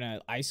if they're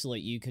gonna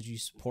isolate you because you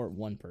support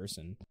one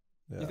person.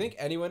 Yeah. You think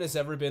anyone has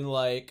ever been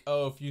like,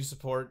 oh, if you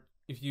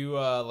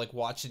like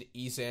watch an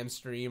ESAM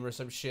stream or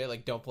some shit,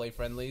 like don't play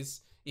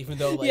friendlies, even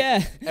though like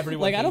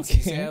everyone like, I don't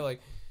hates care. ESAM,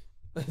 like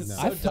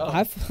no.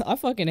 I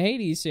fucking hate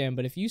ESAM,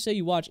 but if you say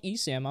you watch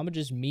ESAM, I'm gonna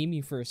just meme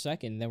you for a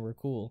second, then we're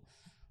cool.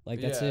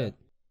 Like that's it.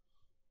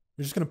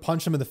 You're just gonna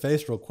punch him in the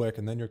face real quick,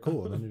 and then you're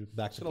cool, and then you're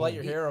back to gonna light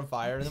your hair on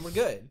fire, and then we're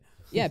good.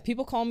 Yeah,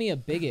 people call me a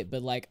bigot,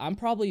 but like I'm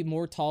probably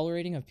more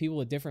tolerating of people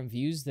with different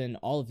views than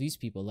all of these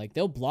people. Like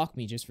they'll block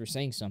me just for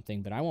saying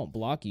something, but I won't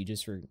block you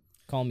just for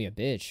calling me a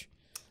bitch.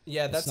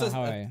 Yeah, that's a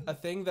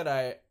thing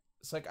that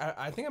it's like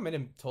I think I might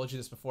have told you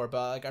this before,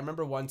 but like I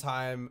remember one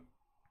time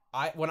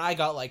when I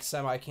got like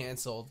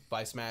semi-canceled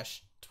by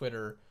Smash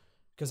Twitter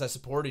because I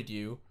supported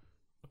you.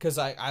 Because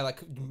I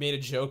like made a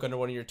joke under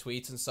one of your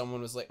tweets, and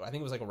someone was like, I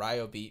think it was like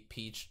Ryo Beat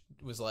Peach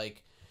was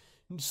like,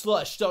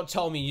 Slush, don't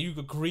tell me you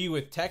agree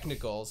with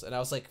Technicals. And I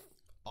was like,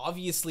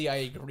 obviously I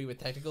agree with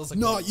Technicals. Like,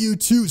 not you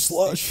too,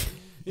 Slush.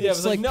 Yeah, it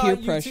was like not peer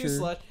you pressure. too,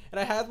 Slush. And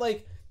I had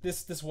like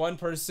this one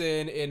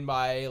person in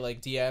my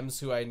like DMs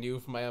who I knew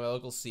from my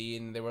local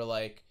scene. They were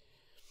like,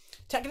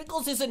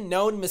 Technicals is a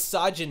known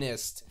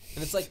misogynist,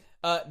 and it's like,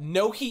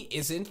 no, he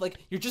isn't. Like,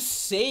 you're just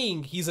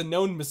saying he's a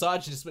known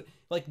misogynist, but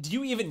like, do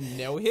you even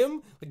know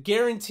him? I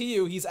guarantee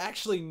you, he's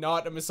actually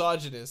not a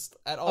misogynist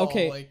at all.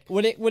 Okay, like,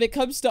 when it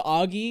comes to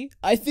Augie,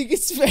 I think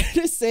it's fair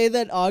to say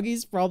that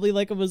Augie's probably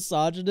like a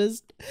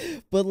misogynist,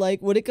 but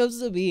like when it comes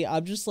to me,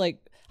 I'm just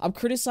like, I'm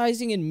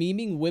criticizing and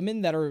memeing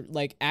women that are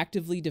like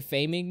actively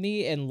defaming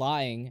me and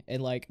lying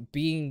and like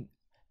being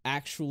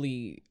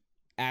actually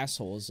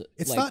assholes.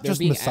 It's like, not they're just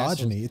being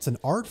misogyny; assholes. it's an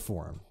art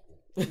form.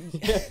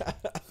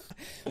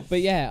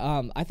 But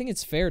yeah, I think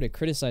it's fair to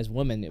criticize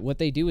women. What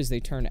they do is they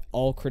turn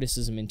all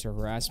criticism into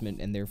harassment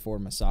and therefore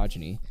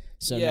misogyny.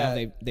 So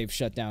now they've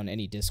shut down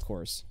any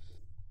discourse.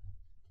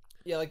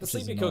 Yeah, like the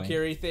Sleepy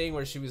Kokiri thing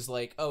where she was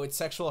like, oh, it's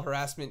sexual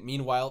harassment.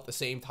 Meanwhile, at the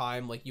same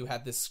time, like you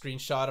had this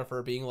screenshot of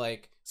her being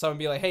like, someone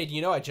be like, hey, do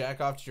you know I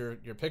jack off to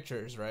your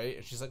pictures, right?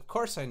 And she's like, of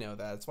course I know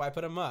that. That's why I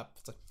put them up.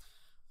 It's like,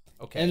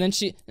 okay. And then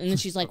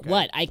she's like,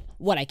 okay.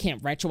 I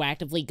can't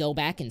retroactively go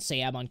back and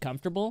say I'm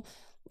uncomfortable?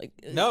 Like,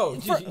 no,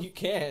 you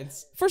can't.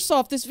 First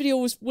off, this video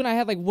was when I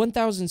had like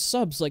 1,000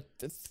 subs, like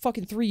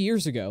fucking 3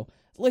 years ago.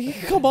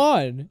 Like, come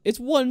on. It's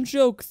one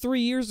joke 3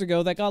 years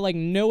ago that got like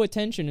no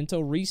attention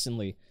until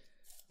recently.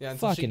 Yeah,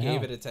 until she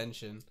gave it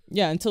attention.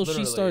 Yeah, until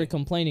she started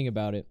complaining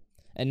about it.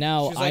 And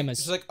now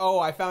she's like, oh,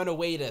 I found a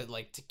way to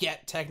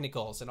get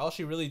technicals, and all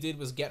she really did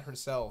was get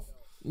herself.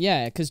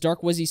 Yeah, because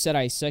Dark Wizzy said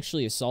I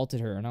sexually assaulted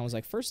her, and I was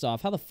like, first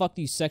off, how the fuck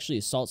do you sexually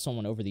assault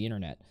someone over the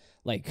internet?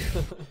 Like,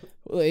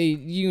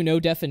 you know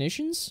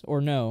definitions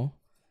or no?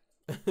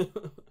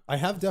 I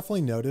have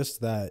definitely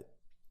noticed that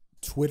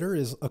Twitter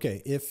is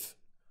okay. If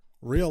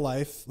real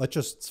life, let's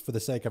just for the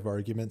sake of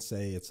argument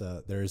say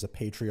there is a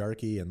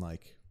patriarchy and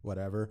like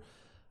whatever.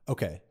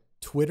 Okay,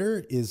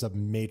 Twitter is a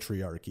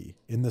matriarchy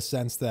in the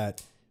sense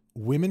that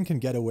women can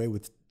get away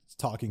with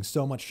talking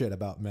so much shit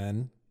about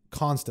men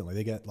constantly.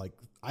 They get like,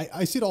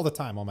 I see it all the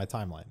time on my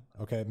timeline.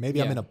 Okay,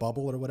 maybe I'm in a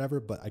bubble or whatever,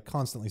 but I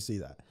constantly see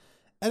that.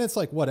 And it's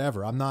like,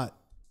 whatever, I'm not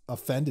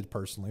offended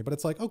personally, but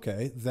it's like,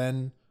 okay,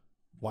 then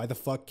why the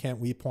fuck can't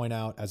we point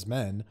out as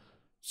men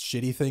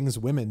shitty things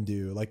women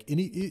do, like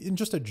in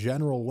just a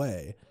general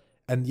way?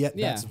 And yet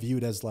that's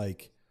viewed as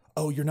like,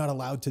 oh, you're not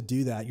allowed to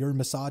do that. You're a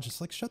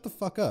misogynist. Like, shut the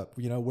fuck up.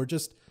 You know,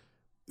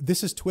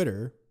 this is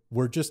Twitter.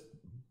 We're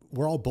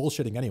all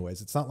bullshitting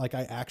anyways. It's not like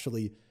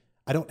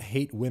I don't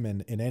hate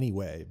women in any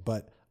way,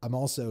 but I'm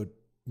also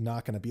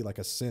not going to be like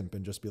a simp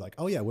and just be like,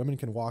 oh yeah, women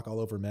can walk all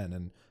over men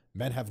and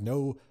men have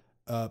no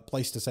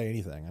place to say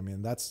anything. I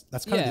mean, that's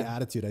kind of the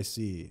attitude I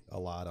see a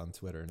lot on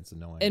Twitter, and it's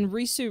annoying. And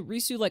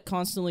Risu like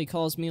constantly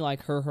calls me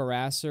like her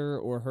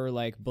harasser or her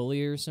like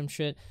bully or some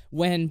shit.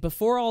 When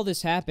before all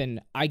this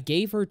happened, I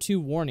gave her 2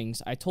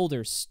 warnings. I told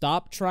her,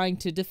 stop trying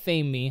to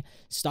defame me,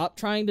 stop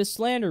trying to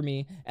slander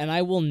me, and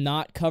I will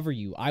not cover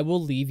you. I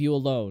will leave you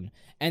alone.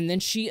 And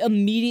then she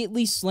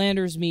immediately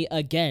slanders me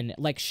again.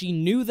 Like, she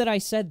knew that I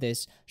said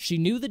this, she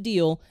knew the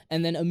deal,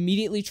 and then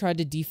immediately tried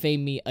to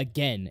defame me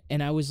again.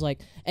 And I was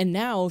like, and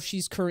now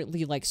she's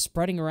currently like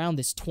spreading around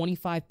this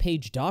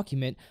 25-page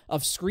document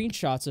of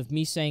screenshots of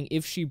me saying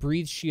if she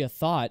breathes she a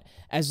thought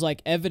as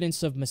like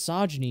evidence of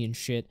misogyny and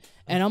shit.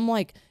 And I'm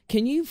like,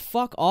 can you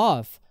fuck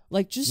off?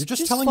 Like, you're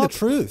just telling the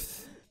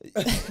truth.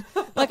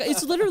 Like,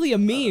 it's literally a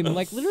meme.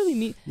 Like, literally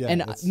me. Yeah,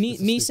 and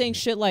me saying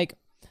shit like,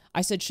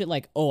 I said shit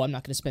like, oh, I'm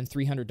not going to spend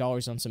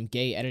 $300 on some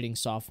gay editing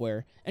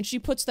software. And she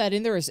puts that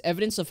in there as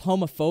evidence of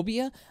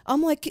homophobia.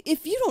 I'm like,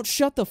 if you don't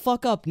shut the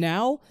fuck up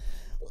now,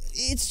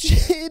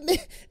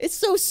 it's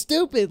so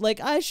stupid. Like,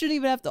 I shouldn't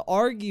even have to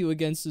argue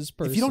against this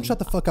person. If you don't shut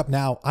the fuck up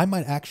now, I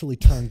might actually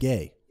turn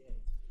gay.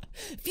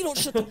 If you don't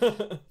shut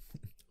the...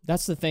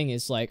 That's the thing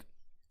is, like,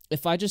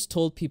 if I just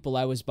told people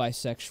I was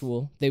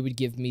bisexual, they would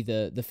give me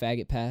the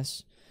faggot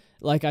pass.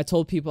 Like, I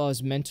told people I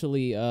was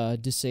mentally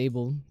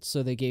disabled,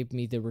 so they gave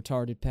me the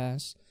retarded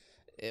pass.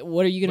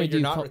 What are you going to do?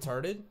 You're not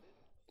retarded?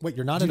 Wait,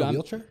 you're not in a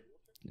wheelchair?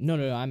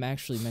 No, I'm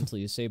actually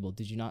mentally disabled.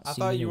 Did you not see me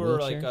in a wheelchair? I thought you were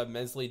wheelchair? like a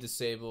mentally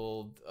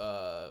disabled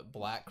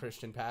black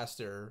Christian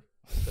pastor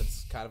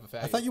that's kind of a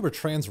faggot. I thought you were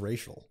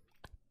transracial.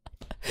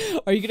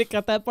 Are you going to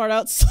cut that part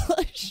out,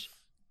 Slush?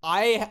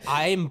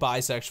 I'm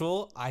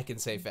bisexual. I can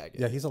say faggot.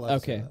 Yeah, he's allowed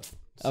to say that.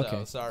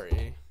 So,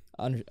 sorry.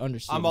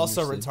 Understood. I'm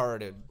also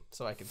retarded,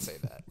 so I can say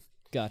that.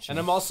 Gotcha. And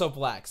I'm also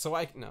black, so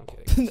no, I'm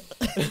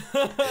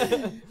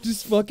kidding.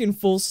 Just fucking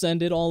full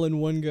send it all in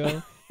one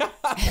go.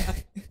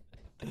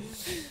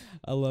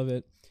 I love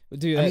it.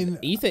 Dude, I mean,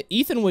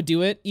 Ethan would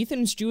do it.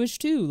 Ethan's Jewish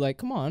too. Like,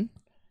 come on.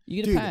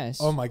 You get a pass.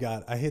 Oh my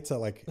God. I hate to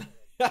like,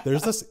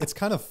 there's this, it's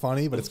kind of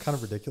funny, but it's kind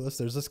of ridiculous.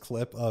 There's this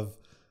clip of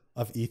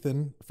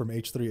Ethan from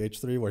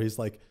H3H3 where he's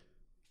like,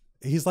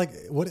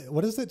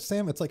 what is it,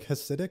 Sam? It's like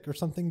Hasidic or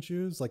something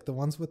Jews, like the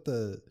ones with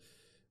the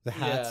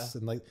hats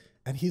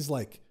and he's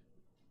like,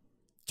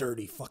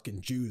 dirty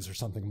fucking Jews or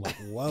something. I'm like,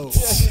 whoa.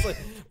 He's like,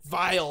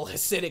 vile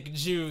Hasidic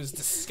Jews,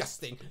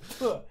 disgusting.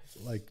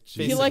 Like,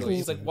 he's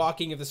like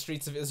walking in the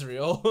streets of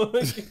Israel.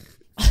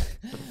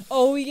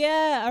 Oh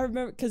yeah, I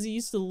remember because he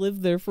used to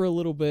live there for a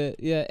little bit.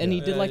 Yeah, and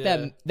he did like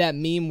that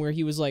meme where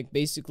he was like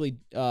basically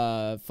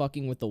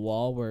fucking with the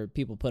wall where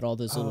people put all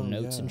those little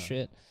notes and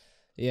shit.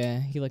 Yeah,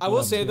 he like. I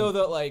will say though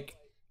that like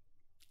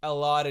a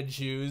lot of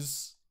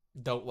Jews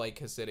don't like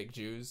Hasidic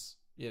Jews.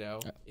 You know,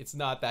 it's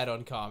not that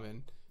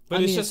uncommon,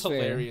 but it's just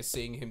hilarious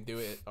seeing him do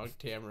it on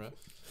camera.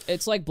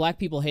 It's like black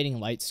people hating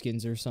light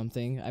skins or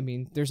something. I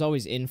mean, there's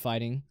always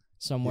infighting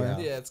somewhere.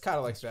 Yeah, it's kind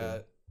of like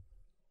that.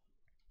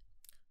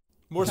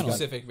 More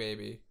specific,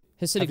 maybe.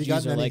 Hasidic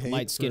Jews are like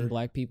light-skinned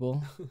black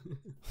people.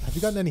 Have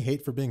you gotten any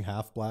hate for being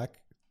half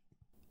black?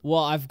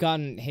 Well, I've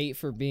gotten hate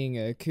for being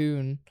a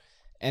coon,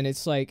 and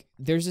it's like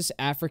there's this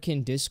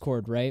African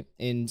Discord, right,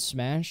 in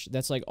Smash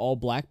that's like all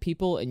black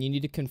people, and you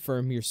need to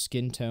confirm your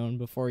skin tone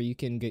before you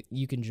can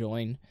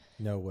join.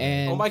 No way.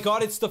 And oh my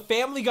god, it's the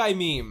Family Guy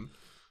meme.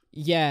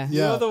 Yeah. You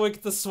know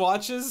the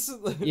swatches?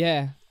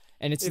 Yeah.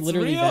 And it's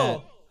literally real.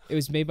 that. It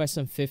was made by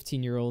some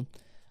 15-year-old.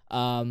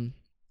 But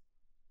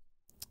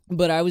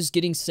I was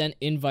getting sent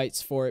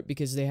invites for it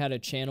because they had a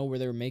channel where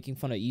they were making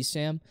fun of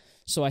ESAM.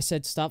 So I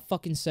said, stop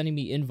fucking sending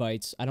me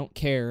invites. I don't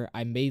care.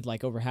 I made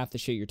like over half the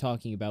shit you're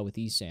talking about with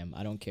ESAM.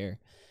 I don't care.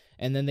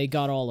 And then they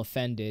got all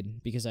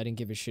offended because I didn't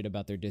give a shit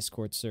about their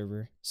Discord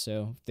server.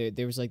 So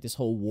there was like this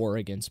whole war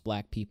against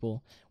black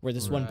people where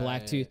this one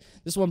black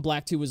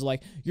dude was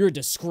like, you're a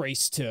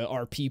disgrace to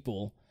our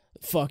people.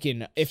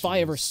 Fucking, if I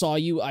ever saw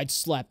you, I'd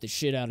slap the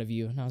shit out of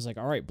you. And I was like,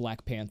 all right,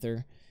 Black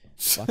Panther,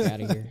 fuck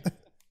out of here.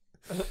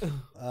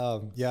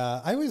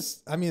 Yeah,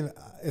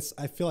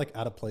 I feel like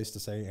out of place to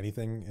say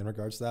anything in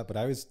regards to that, but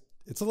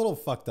it's a little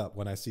fucked up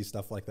when I see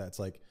stuff like that. It's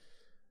like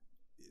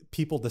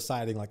people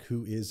deciding like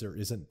who is or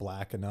isn't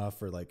black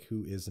enough, or like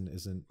who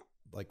isn't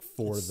like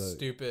for the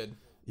stupid.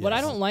 Yeah, what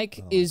I don't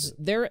like is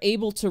they're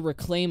able to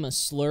reclaim a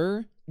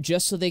slur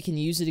just so they can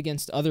use it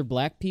against other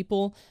black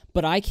people,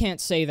 but I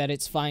can't say that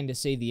it's fine to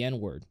say the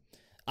N-word.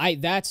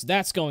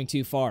 That's going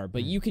too far,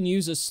 but you can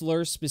use a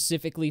slur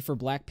specifically for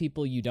black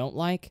people you don't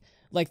like.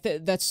 Like,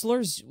 that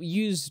slur's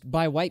used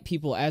by white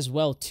people as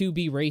well to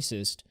be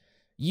racist.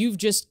 You've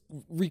just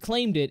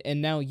reclaimed it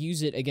and now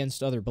use it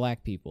against other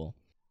black people.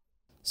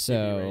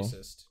 So,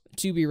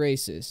 to be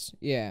racist,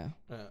 yeah.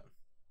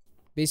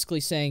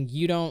 Basically saying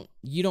you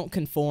don't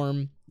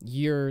conform,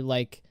 you're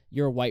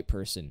a white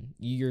person.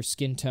 Your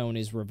skin tone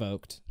is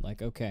revoked.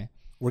 Like, okay.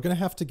 We're going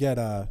to have to get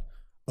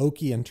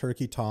Oki and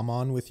Turkey Tom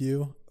on with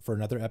you for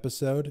another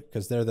episode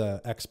because they're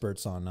the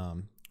experts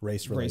on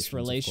race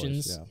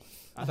relations. Of course, yeah.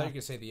 I thought you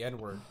could say the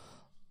N-word.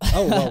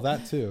 Oh, well,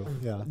 that too.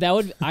 Yeah. That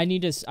would I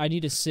need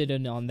to sit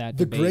in on that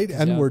the debate. Great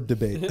N-word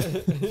debate.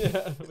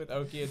 Yeah, with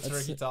Oki and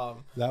Turkey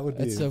Tom. That would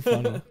be so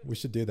funny. We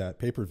should do that.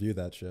 Pay-per-view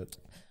that shit.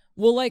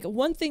 Well, like,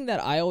 one thing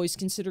that I always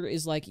consider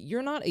is, like,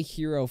 you're not a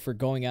hero for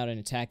going out and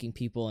attacking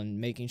people and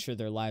making sure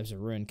their lives are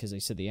ruined because they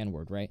said the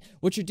N-word, right?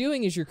 What you're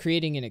doing is you're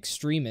creating an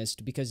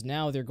extremist because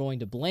now they're going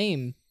to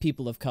blame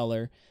people of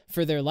color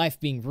for their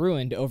life being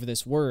ruined over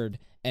this word,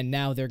 and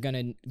now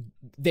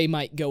they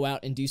might go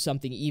out and do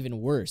something even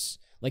worse.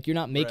 Like, you're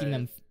not making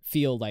them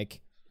feel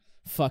like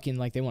fucking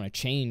like they want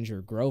to change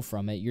or grow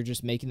from it. You're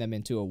just making them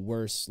into a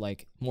worse,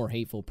 like, more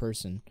hateful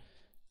person.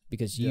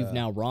 Because you've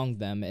now wronged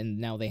them, and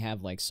now they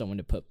have like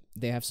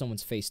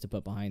someone's face to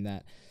put behind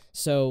that.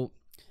 So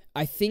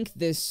I think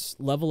this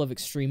level of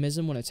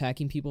extremism when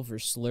attacking people for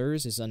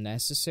slurs is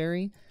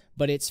unnecessary,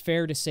 but it's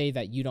fair to say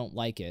that you don't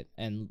like it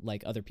and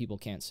like other people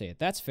can't say it.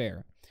 That's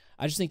fair.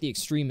 I just think the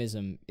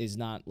extremism is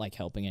not like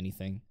helping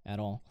anything at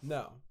all.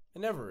 No,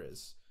 it never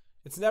is.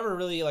 It's never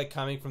really like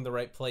coming from the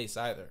right place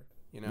either,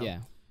 you know? Yeah.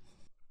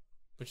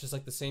 Which is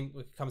like the same.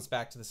 It comes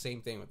back to the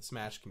same thing with the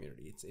Smash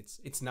community.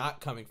 It's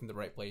not coming from the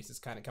right place. It's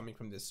kind of coming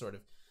from this sort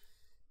of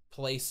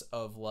place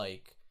of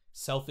like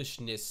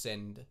selfishness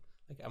and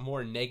like a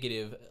more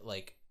negative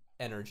like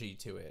energy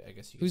to it. I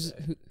guess you could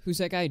say. Who's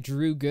that guy?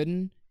 Drew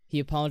Gooden. He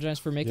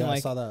apologized for making I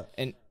saw that.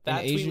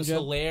 That tweet Asian was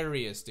joke.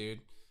 hilarious, dude.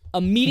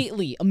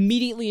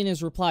 Immediately in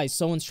his replies,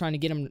 someone's trying to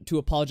get him to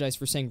apologize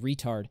for saying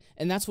retard.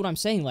 And that's what I'm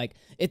saying. Like,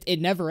 it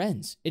never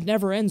ends. It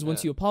never ends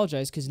once you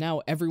apologize, because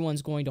now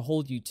everyone's going to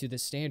hold you to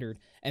this standard,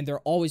 and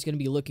they're always going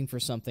to be looking for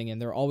something, and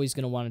they're always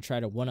going to want to try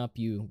to one-up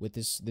you with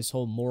this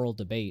whole moral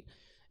debate.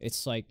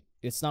 It's like,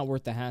 it's not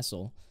worth the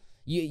hassle.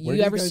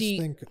 You ever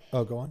see...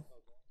 Oh, go on.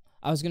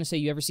 I was going to say,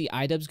 you ever see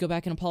iDubbbz go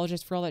back and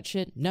apologize for all that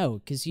shit? No,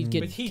 because he'd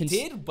get... But he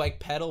did, like,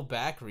 pedal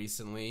back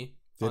recently.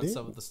 On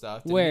some of the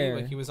stuff. Where?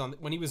 Like,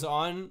 when he was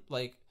on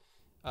like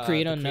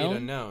Create Unknown?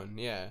 Create Unknown,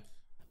 yeah.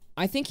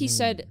 I think he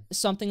said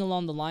something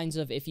along the lines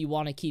of, if you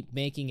want to keep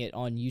making it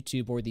on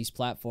YouTube or these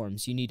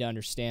platforms, you need to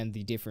understand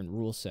the different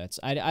rule sets.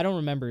 I don't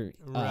remember.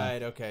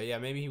 Right, okay. Yeah,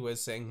 maybe he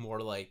was saying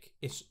more like,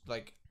 it's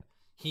like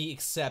he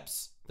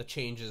accepts the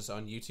changes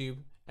on YouTube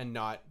and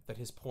not that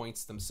his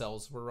points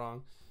themselves were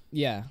wrong.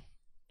 Yeah.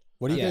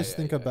 What do you guys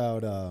think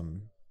about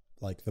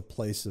like the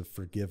place of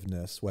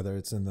forgiveness, whether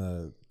it's in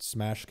the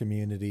Smash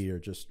community or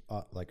just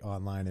like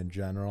online in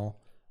general?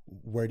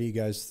 Where do you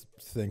guys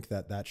think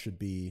that should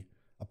be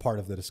a part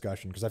of the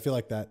discussion? Because I feel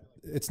like that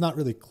it's not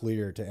really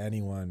clear to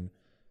anyone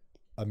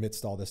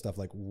amidst all this stuff,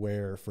 like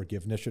where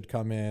forgiveness should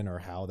come in or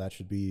how that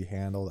should be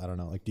handled. I don't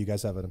know. Like, do you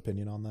guys have an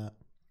opinion on that?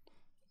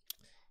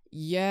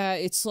 Yeah,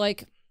 it's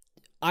like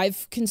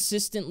I've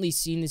consistently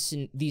seen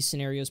these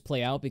scenarios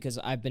play out because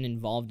I've been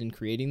involved in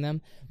creating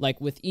them. Like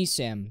with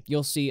ESAM,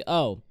 you'll see,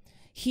 oh,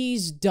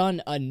 he's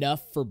done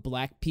enough for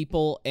black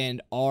people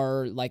and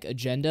our like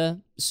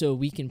agenda, so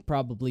we can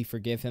probably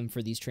forgive him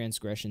for these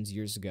transgressions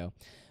years ago.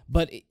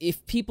 But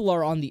if people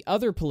are on the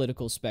other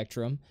political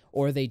spectrum,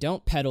 or they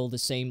don't peddle the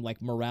same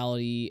like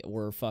morality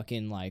or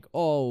fucking like,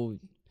 oh,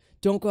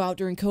 don't go out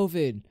during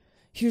COVID,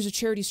 here's a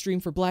charity stream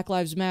for Black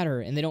Lives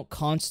Matter, and they don't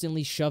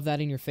constantly shove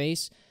that in your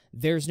face,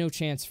 there's no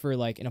chance for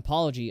like an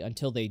apology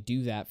until they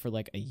do that for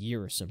like a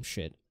year or some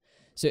shit.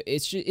 So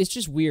it's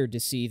just weird to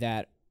see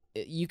that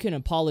you can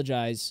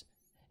apologize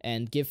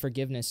and give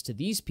forgiveness to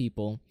these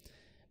people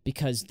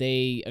because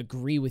they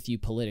agree with you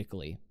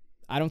politically.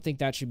 I don't think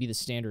that should be the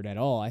standard at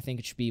all. I think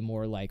it should be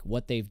more like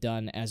what they've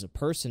done as a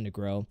person to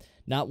grow,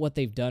 not what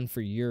they've done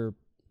for your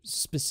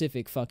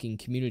specific fucking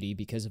community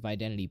because of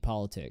identity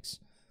politics.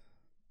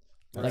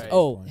 Like,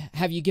 oh,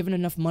 have you given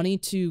enough money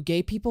to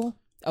gay people?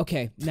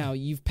 Okay, now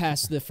you've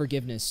passed the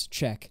forgiveness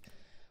check.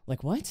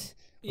 Like, what?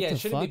 Yeah, it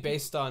shouldn't be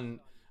based on...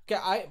 Okay,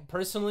 I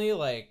personally,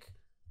 like...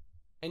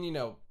 And, you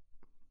know,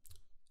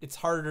 it's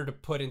harder to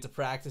put into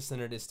practice than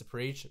it is to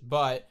preach,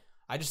 but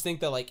I just think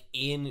that, like,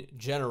 in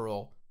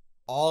general,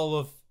 all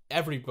of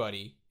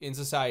everybody in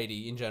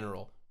society in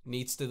general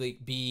needs to,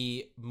 like,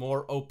 be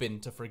more open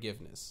to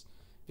forgiveness.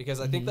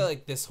 Because I think that,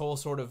 like, this whole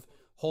sort of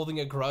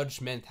holding a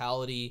grudge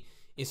mentality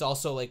is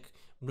also, like,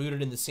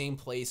 rooted in the same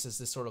place as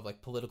this sort of like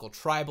political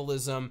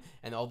tribalism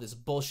and all this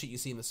bullshit you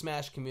see in the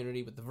Smash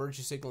community with the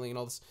virtue signaling and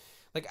all this.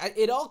 Like,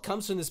 it all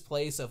comes from this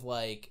place of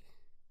like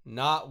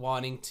not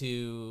wanting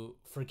to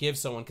forgive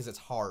someone because it's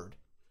hard.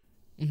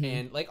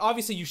 And like,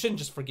 obviously you shouldn't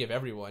just forgive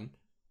everyone.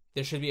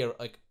 There should be a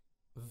like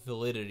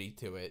validity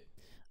to it.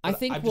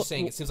 But I'm just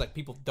saying it seems like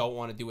people don't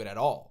want to do it at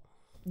all.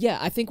 Yeah,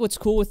 I think what's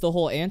cool with the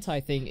whole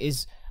anti thing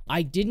is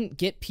I didn't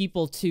get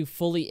people to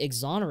fully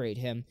exonerate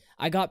him.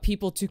 I got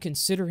people to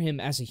consider him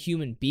as a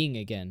human being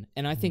again.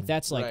 And I think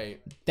that's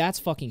like, that's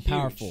fucking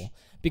powerful.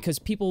 Because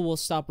people will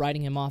stop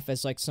writing him off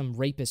as like some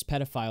rapist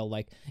pedophile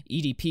like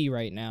EDP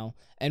right now.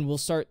 And will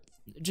start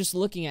just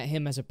looking at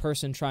him as a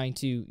person trying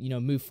to, you know,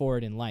 move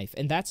forward in life.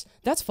 And that's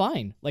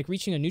fine. Like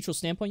reaching a neutral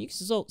standpoint, you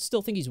can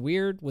still think he's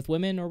weird with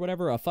women or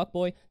whatever, a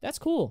fuckboy. That's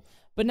cool.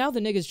 But now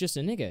the nigga's just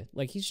a nigga.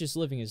 Like he's just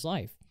living his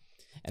life.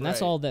 And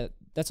that's all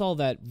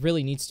that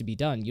really needs to be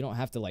done. You don't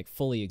have to like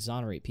fully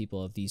exonerate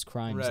people of these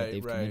crimes that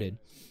they've committed.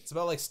 It's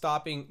about like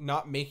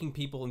not making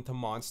people into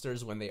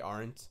monsters when they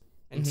aren't,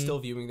 and still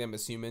viewing them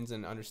as humans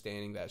and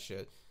understanding that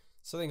shit.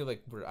 So I think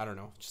like I don't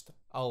know, just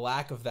a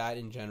lack of that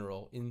in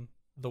general in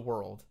the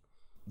world.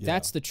 Yeah.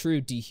 That's the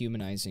true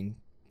dehumanizing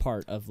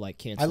part of like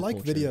cancel culture. I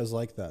like videos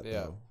like that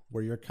though,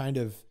 where you're kind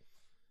of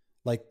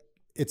like,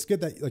 it's good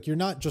that like you're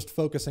not just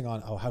focusing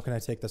on, oh, how can I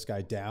take this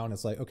guy down?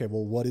 It's like, okay,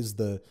 well, what is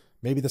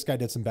maybe this guy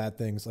did some bad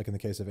things, like in the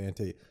case of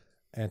anti.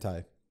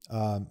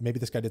 Maybe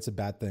this guy did some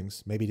bad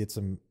things. Maybe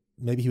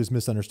he was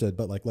misunderstood,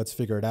 but like, let's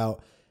figure it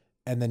out.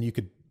 And then you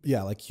could,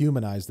 like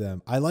humanize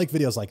them. I like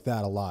videos like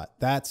that a lot.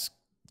 That's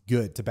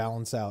good to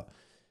balance out.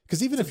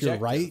 Because even if you're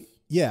right,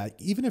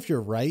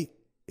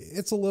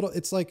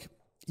 it's like,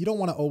 you don't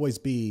want to always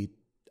be,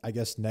 I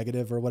guess,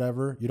 negative or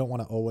whatever. You don't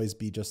want to always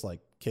be just like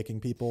kicking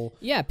people.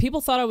 Yeah,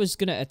 people thought I was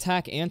going to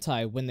attack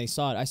anti when they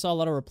saw it. I saw a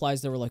lot of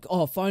replies that were like,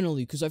 oh,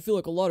 finally, because I feel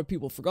like a lot of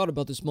people forgot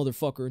about this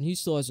motherfucker and he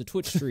still has a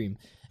Twitch stream.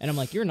 And I'm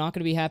like, you're not going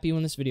to be happy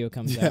when this video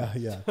comes out.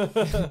 Yeah.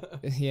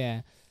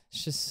 Yeah.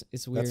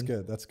 It's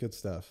weird. That's good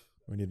stuff.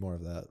 We need more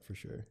of that for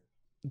sure.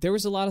 There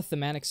was a lot of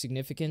thematic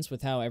significance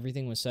with how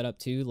everything was set up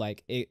too.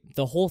 Like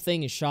the whole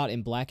thing is shot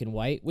in black and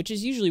white, which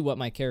is usually what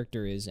my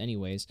character is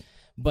anyways.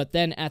 But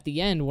then at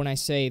the end, when I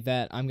say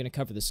that I'm going to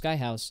cover the Sky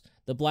House,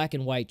 the black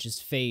and white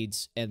just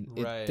fades and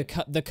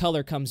the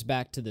color comes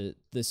back to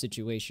the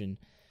situation,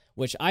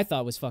 which I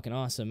thought was fucking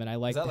awesome. And I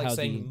liked how like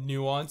saying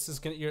nuance is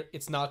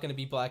it's not going to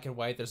be black and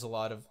white. There's a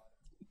lot of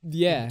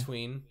in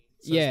between.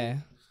 So yeah.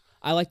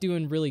 I like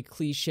doing really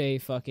cliche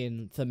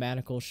fucking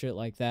thematical shit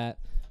like that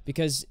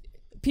because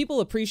people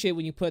appreciate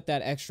when you put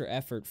that extra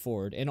effort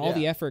forward, and all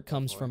the effort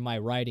comes from my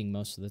writing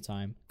most of the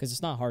time because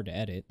it's not hard to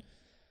edit.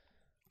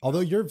 Although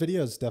your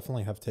videos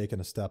definitely have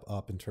taken a step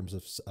up in terms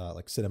of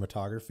like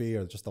cinematography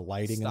or just the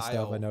lighting and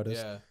stuff. I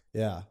noticed.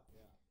 Yeah,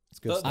 it's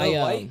good.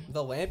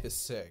 The lamp is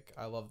sick.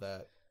 I love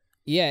that.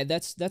 Yeah,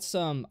 that's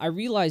I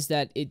realized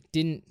that it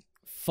didn't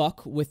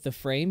fuck with the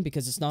frame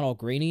because it's not all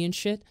grainy and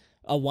shit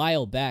a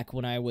while back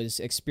when I was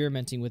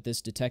experimenting with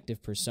this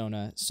detective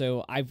persona.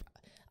 So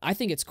I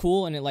think it's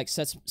cool, and it like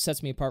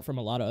sets me apart from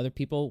a lot of other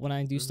people when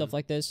I do stuff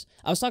like this.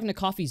 I was talking to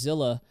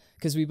CoffeeZilla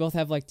because we both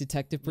have like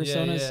detective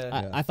personas.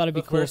 I thought it'd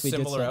be cool if we did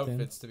something. Similar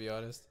outfits, to be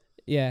honest.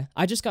 Yeah,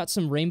 I just got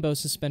some rainbow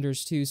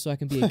suspenders too, so I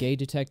can be a gay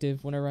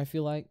detective whenever I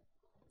feel like.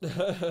 Are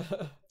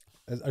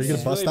you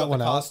gonna bust that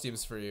one out?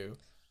 Costumes for you.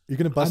 You're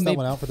gonna bust that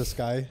one out for the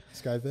Sky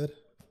vid?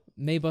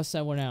 May bust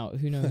that one out.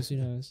 Who knows? Who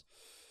knows?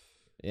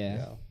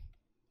 Yeah.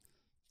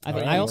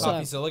 I also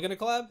CoffeeZilla gonna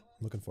collab?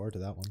 looking forward to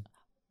that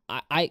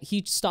one.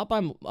 He stopped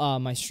by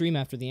my stream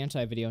after the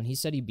anti video, and he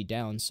said he'd be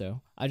down.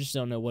 So I just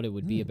don't know what it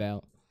would be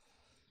about.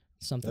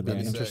 Something That'd be an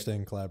random.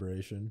 interesting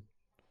collaboration.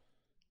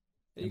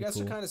 Yeah, you guys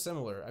are kind of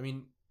similar. I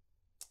mean,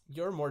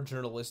 you're more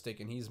journalistic,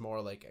 and he's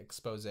more like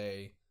expose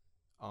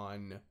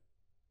on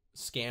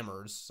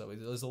scammers. So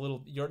there's a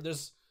little.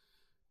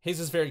 His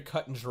is very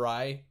cut and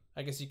dry.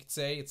 I guess you could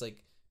say it's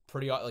like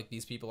pretty like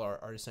these people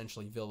are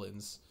essentially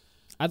villains.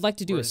 I'd like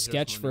to do a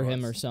sketch for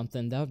him or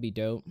something. That would be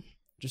dope.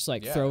 Just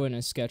like throw in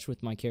a sketch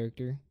with my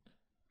character.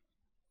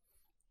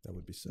 That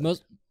would be sick.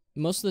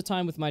 Most of the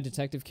time with my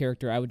detective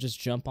character, I would just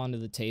jump onto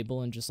the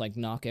table and just like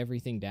knock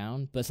everything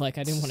down. But like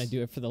I didn't want to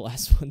do it for the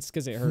last ones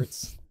because it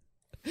hurts.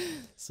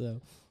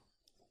 So.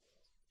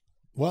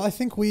 Well, I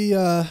think we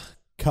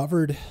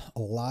covered a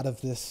lot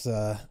of this,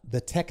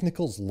 the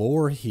technicals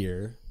lore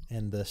here,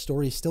 and the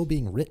story is still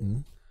being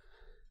written.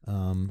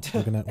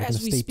 We're gonna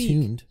stay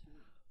tuned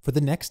for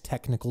the next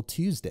Technical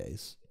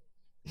Tuesdays.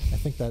 I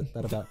think that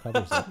about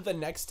covers it. The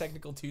next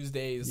Technical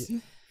Tuesdays.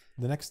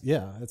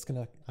 Yeah. It's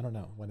gonna. I don't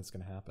know when it's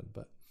gonna happen,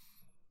 but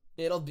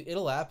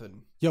it'll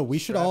happen. Yo, we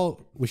should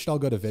all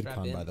go to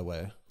VidCon, by the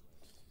way.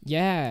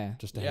 Yeah.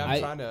 I'm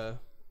trying to.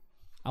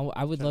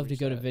 I would love to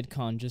go to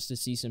VidCon just to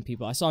see some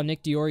people. I saw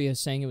Nick Dioria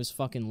saying it was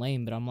fucking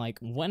lame, but I'm like,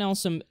 when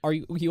else are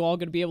you all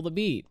gonna be able to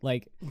beat?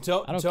 Like,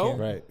 don't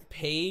care.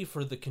 Pay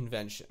for the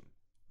convention.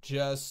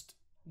 Just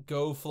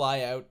go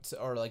fly out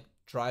or like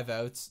drive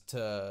out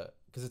to,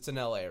 because it's in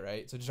LA,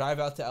 right? So drive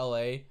out to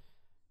LA,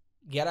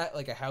 get at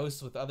like a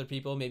house with other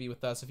people, maybe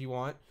with us if you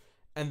want,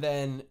 and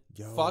then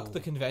fuck the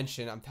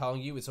convention. I'm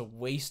telling you, it's a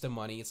waste of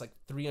money. It's like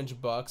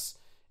 $300,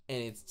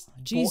 and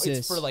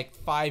it's for like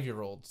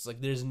 5-year-olds.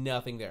 Like there's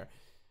nothing there.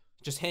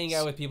 Just hang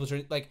out with people,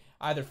 like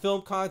either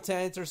film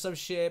content or some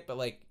shit, but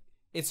like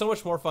it's so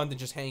much more fun than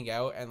just hang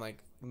out and like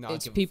not.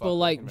 It's give people a fuck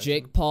like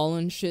Jake Paul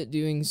and shit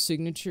doing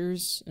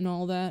signatures and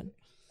all that.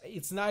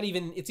 It's not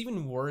even. It's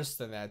even worse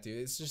than that,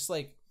 dude. It's just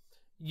like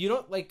you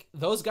don't like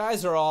those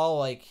guys are all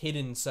like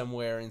hidden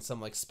somewhere in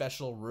some like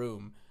special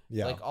room.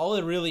 Yeah. Like all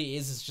it really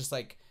is just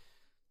like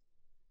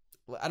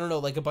I don't know,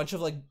 like a bunch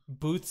of like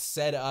booths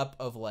set up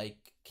of like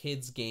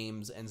kids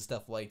games and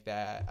stuff like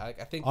that.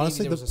 I think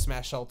honestly, maybe there was a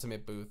Smash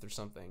Ultimate booth or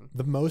something.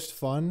 The most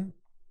fun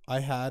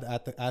I had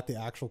at the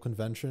actual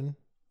convention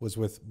was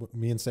with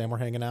me and Sam were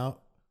hanging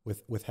out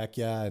with Heck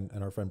Yeah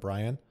and our friend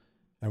Brian,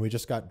 and we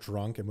just got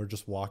drunk and we're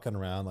just walking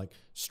around like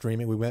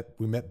streaming. We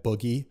met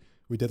Boogie.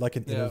 We did like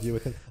an interview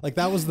with him. Like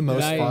that was the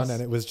most fun,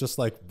 and it was just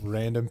like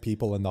random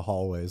people in the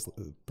hallways,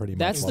 pretty much.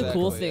 That's the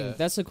cool thing. Yeah.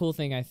 That's the cool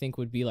thing I think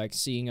would be like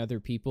seeing other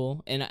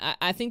people, and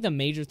I think the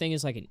major thing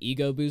is like an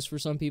ego boost for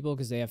some people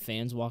because they have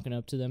fans walking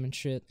up to them and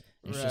shit.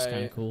 It's just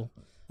kind of cool.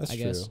 That's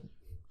true. Guess.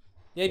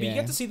 Yeah, but you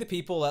get to see the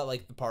people at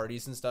like the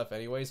parties and stuff.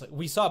 Anyways, like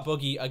we saw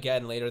Boogie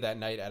again later that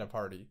night at a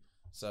party.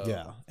 So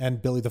yeah,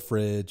 and Billy the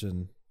Fridge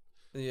and.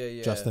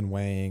 Yeah. Justin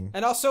Wang.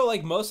 And also,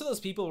 like, most of those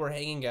people were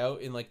hanging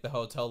out in, like, the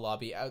hotel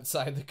lobby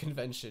outside the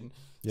convention.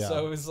 Yeah.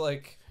 So it was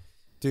like...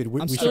 Dude,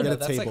 we should get a table.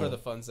 That's, like, where the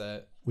fun's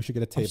at. We should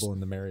get a table in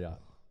the Marriott.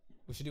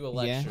 We should do a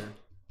lecture.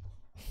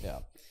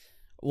 Yeah.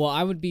 Well,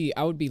 I would be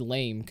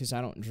lame because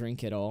I don't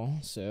drink at all,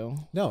 so...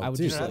 No, I would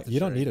dude, just you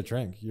don't need a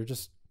drink. You're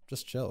just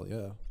chill,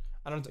 yeah.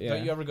 Don't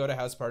you ever go to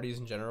house parties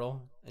in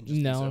general and just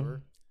be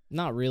sober?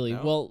 Not really.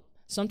 No? Well,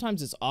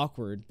 sometimes it's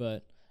awkward,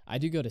 but I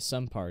do go to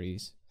some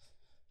parties.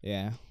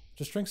 Yeah.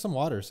 Just drink some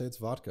water. Say it's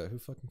vodka. Who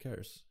fucking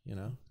cares? You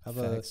know?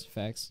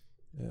 Facts.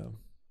 Yeah.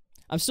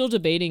 I'm still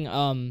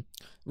debating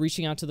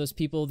reaching out to those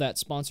people that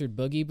sponsored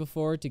Boogie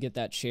before to get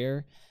that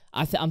chair.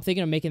 I'm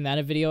thinking of making that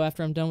a video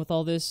after I'm done with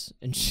all this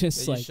and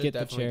just like get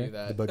the chair. Do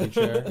that. The Boogie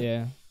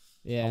chair?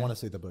 Yeah. I want to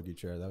see the Boogie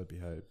chair. That would be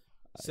hype.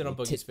 Sit on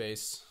Boogie's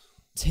face.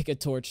 Take a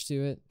torch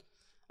to it.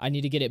 I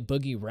need to get it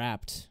Boogie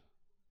wrapped.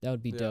 That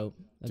would be dope.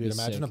 That'd Dude,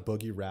 be imagine sick. a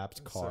Boogie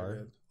wrapped car.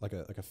 So like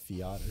a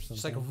Fiat or something.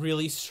 Just like a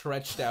really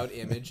stretched out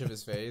image of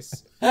his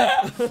face.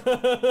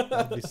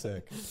 That'd be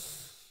sick.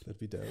 That'd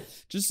be dope.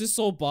 Just his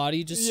whole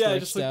body just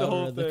stretched like out the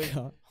whole around thing. the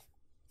car.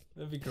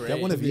 That'd be great.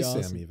 Get one of ESAM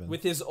awesome. even.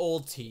 With his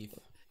old teeth.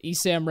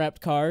 ESAM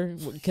wrapped car.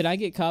 Can I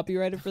get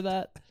copyrighted for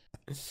that?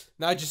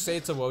 No, just say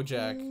it's a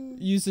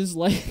Wojak. Use his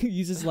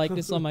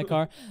likeness on my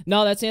car.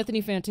 No, that's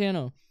Anthony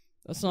Fantano.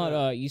 That's not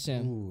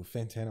ESAM. Ooh,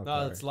 Fantano No,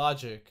 car. it's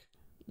Logic.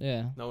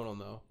 Yeah. No one will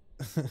know.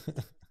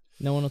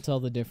 No one will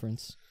tell the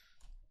difference.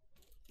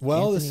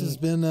 Well, this has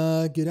been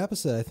a good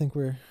episode. I think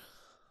we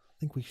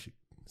should.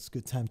 It's a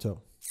good time to.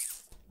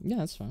 Yeah,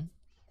 that's fine.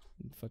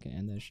 Fucking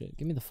end that shit.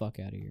 Get me the fuck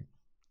out of here.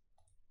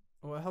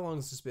 Well, how long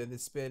has this been?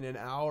 It's been an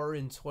hour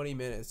and 20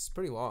 minutes. It's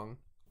pretty long.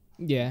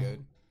 Yeah.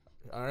 Good.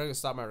 I'm gonna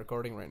stop my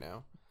recording right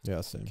now.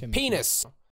 Yeah, same. Penis.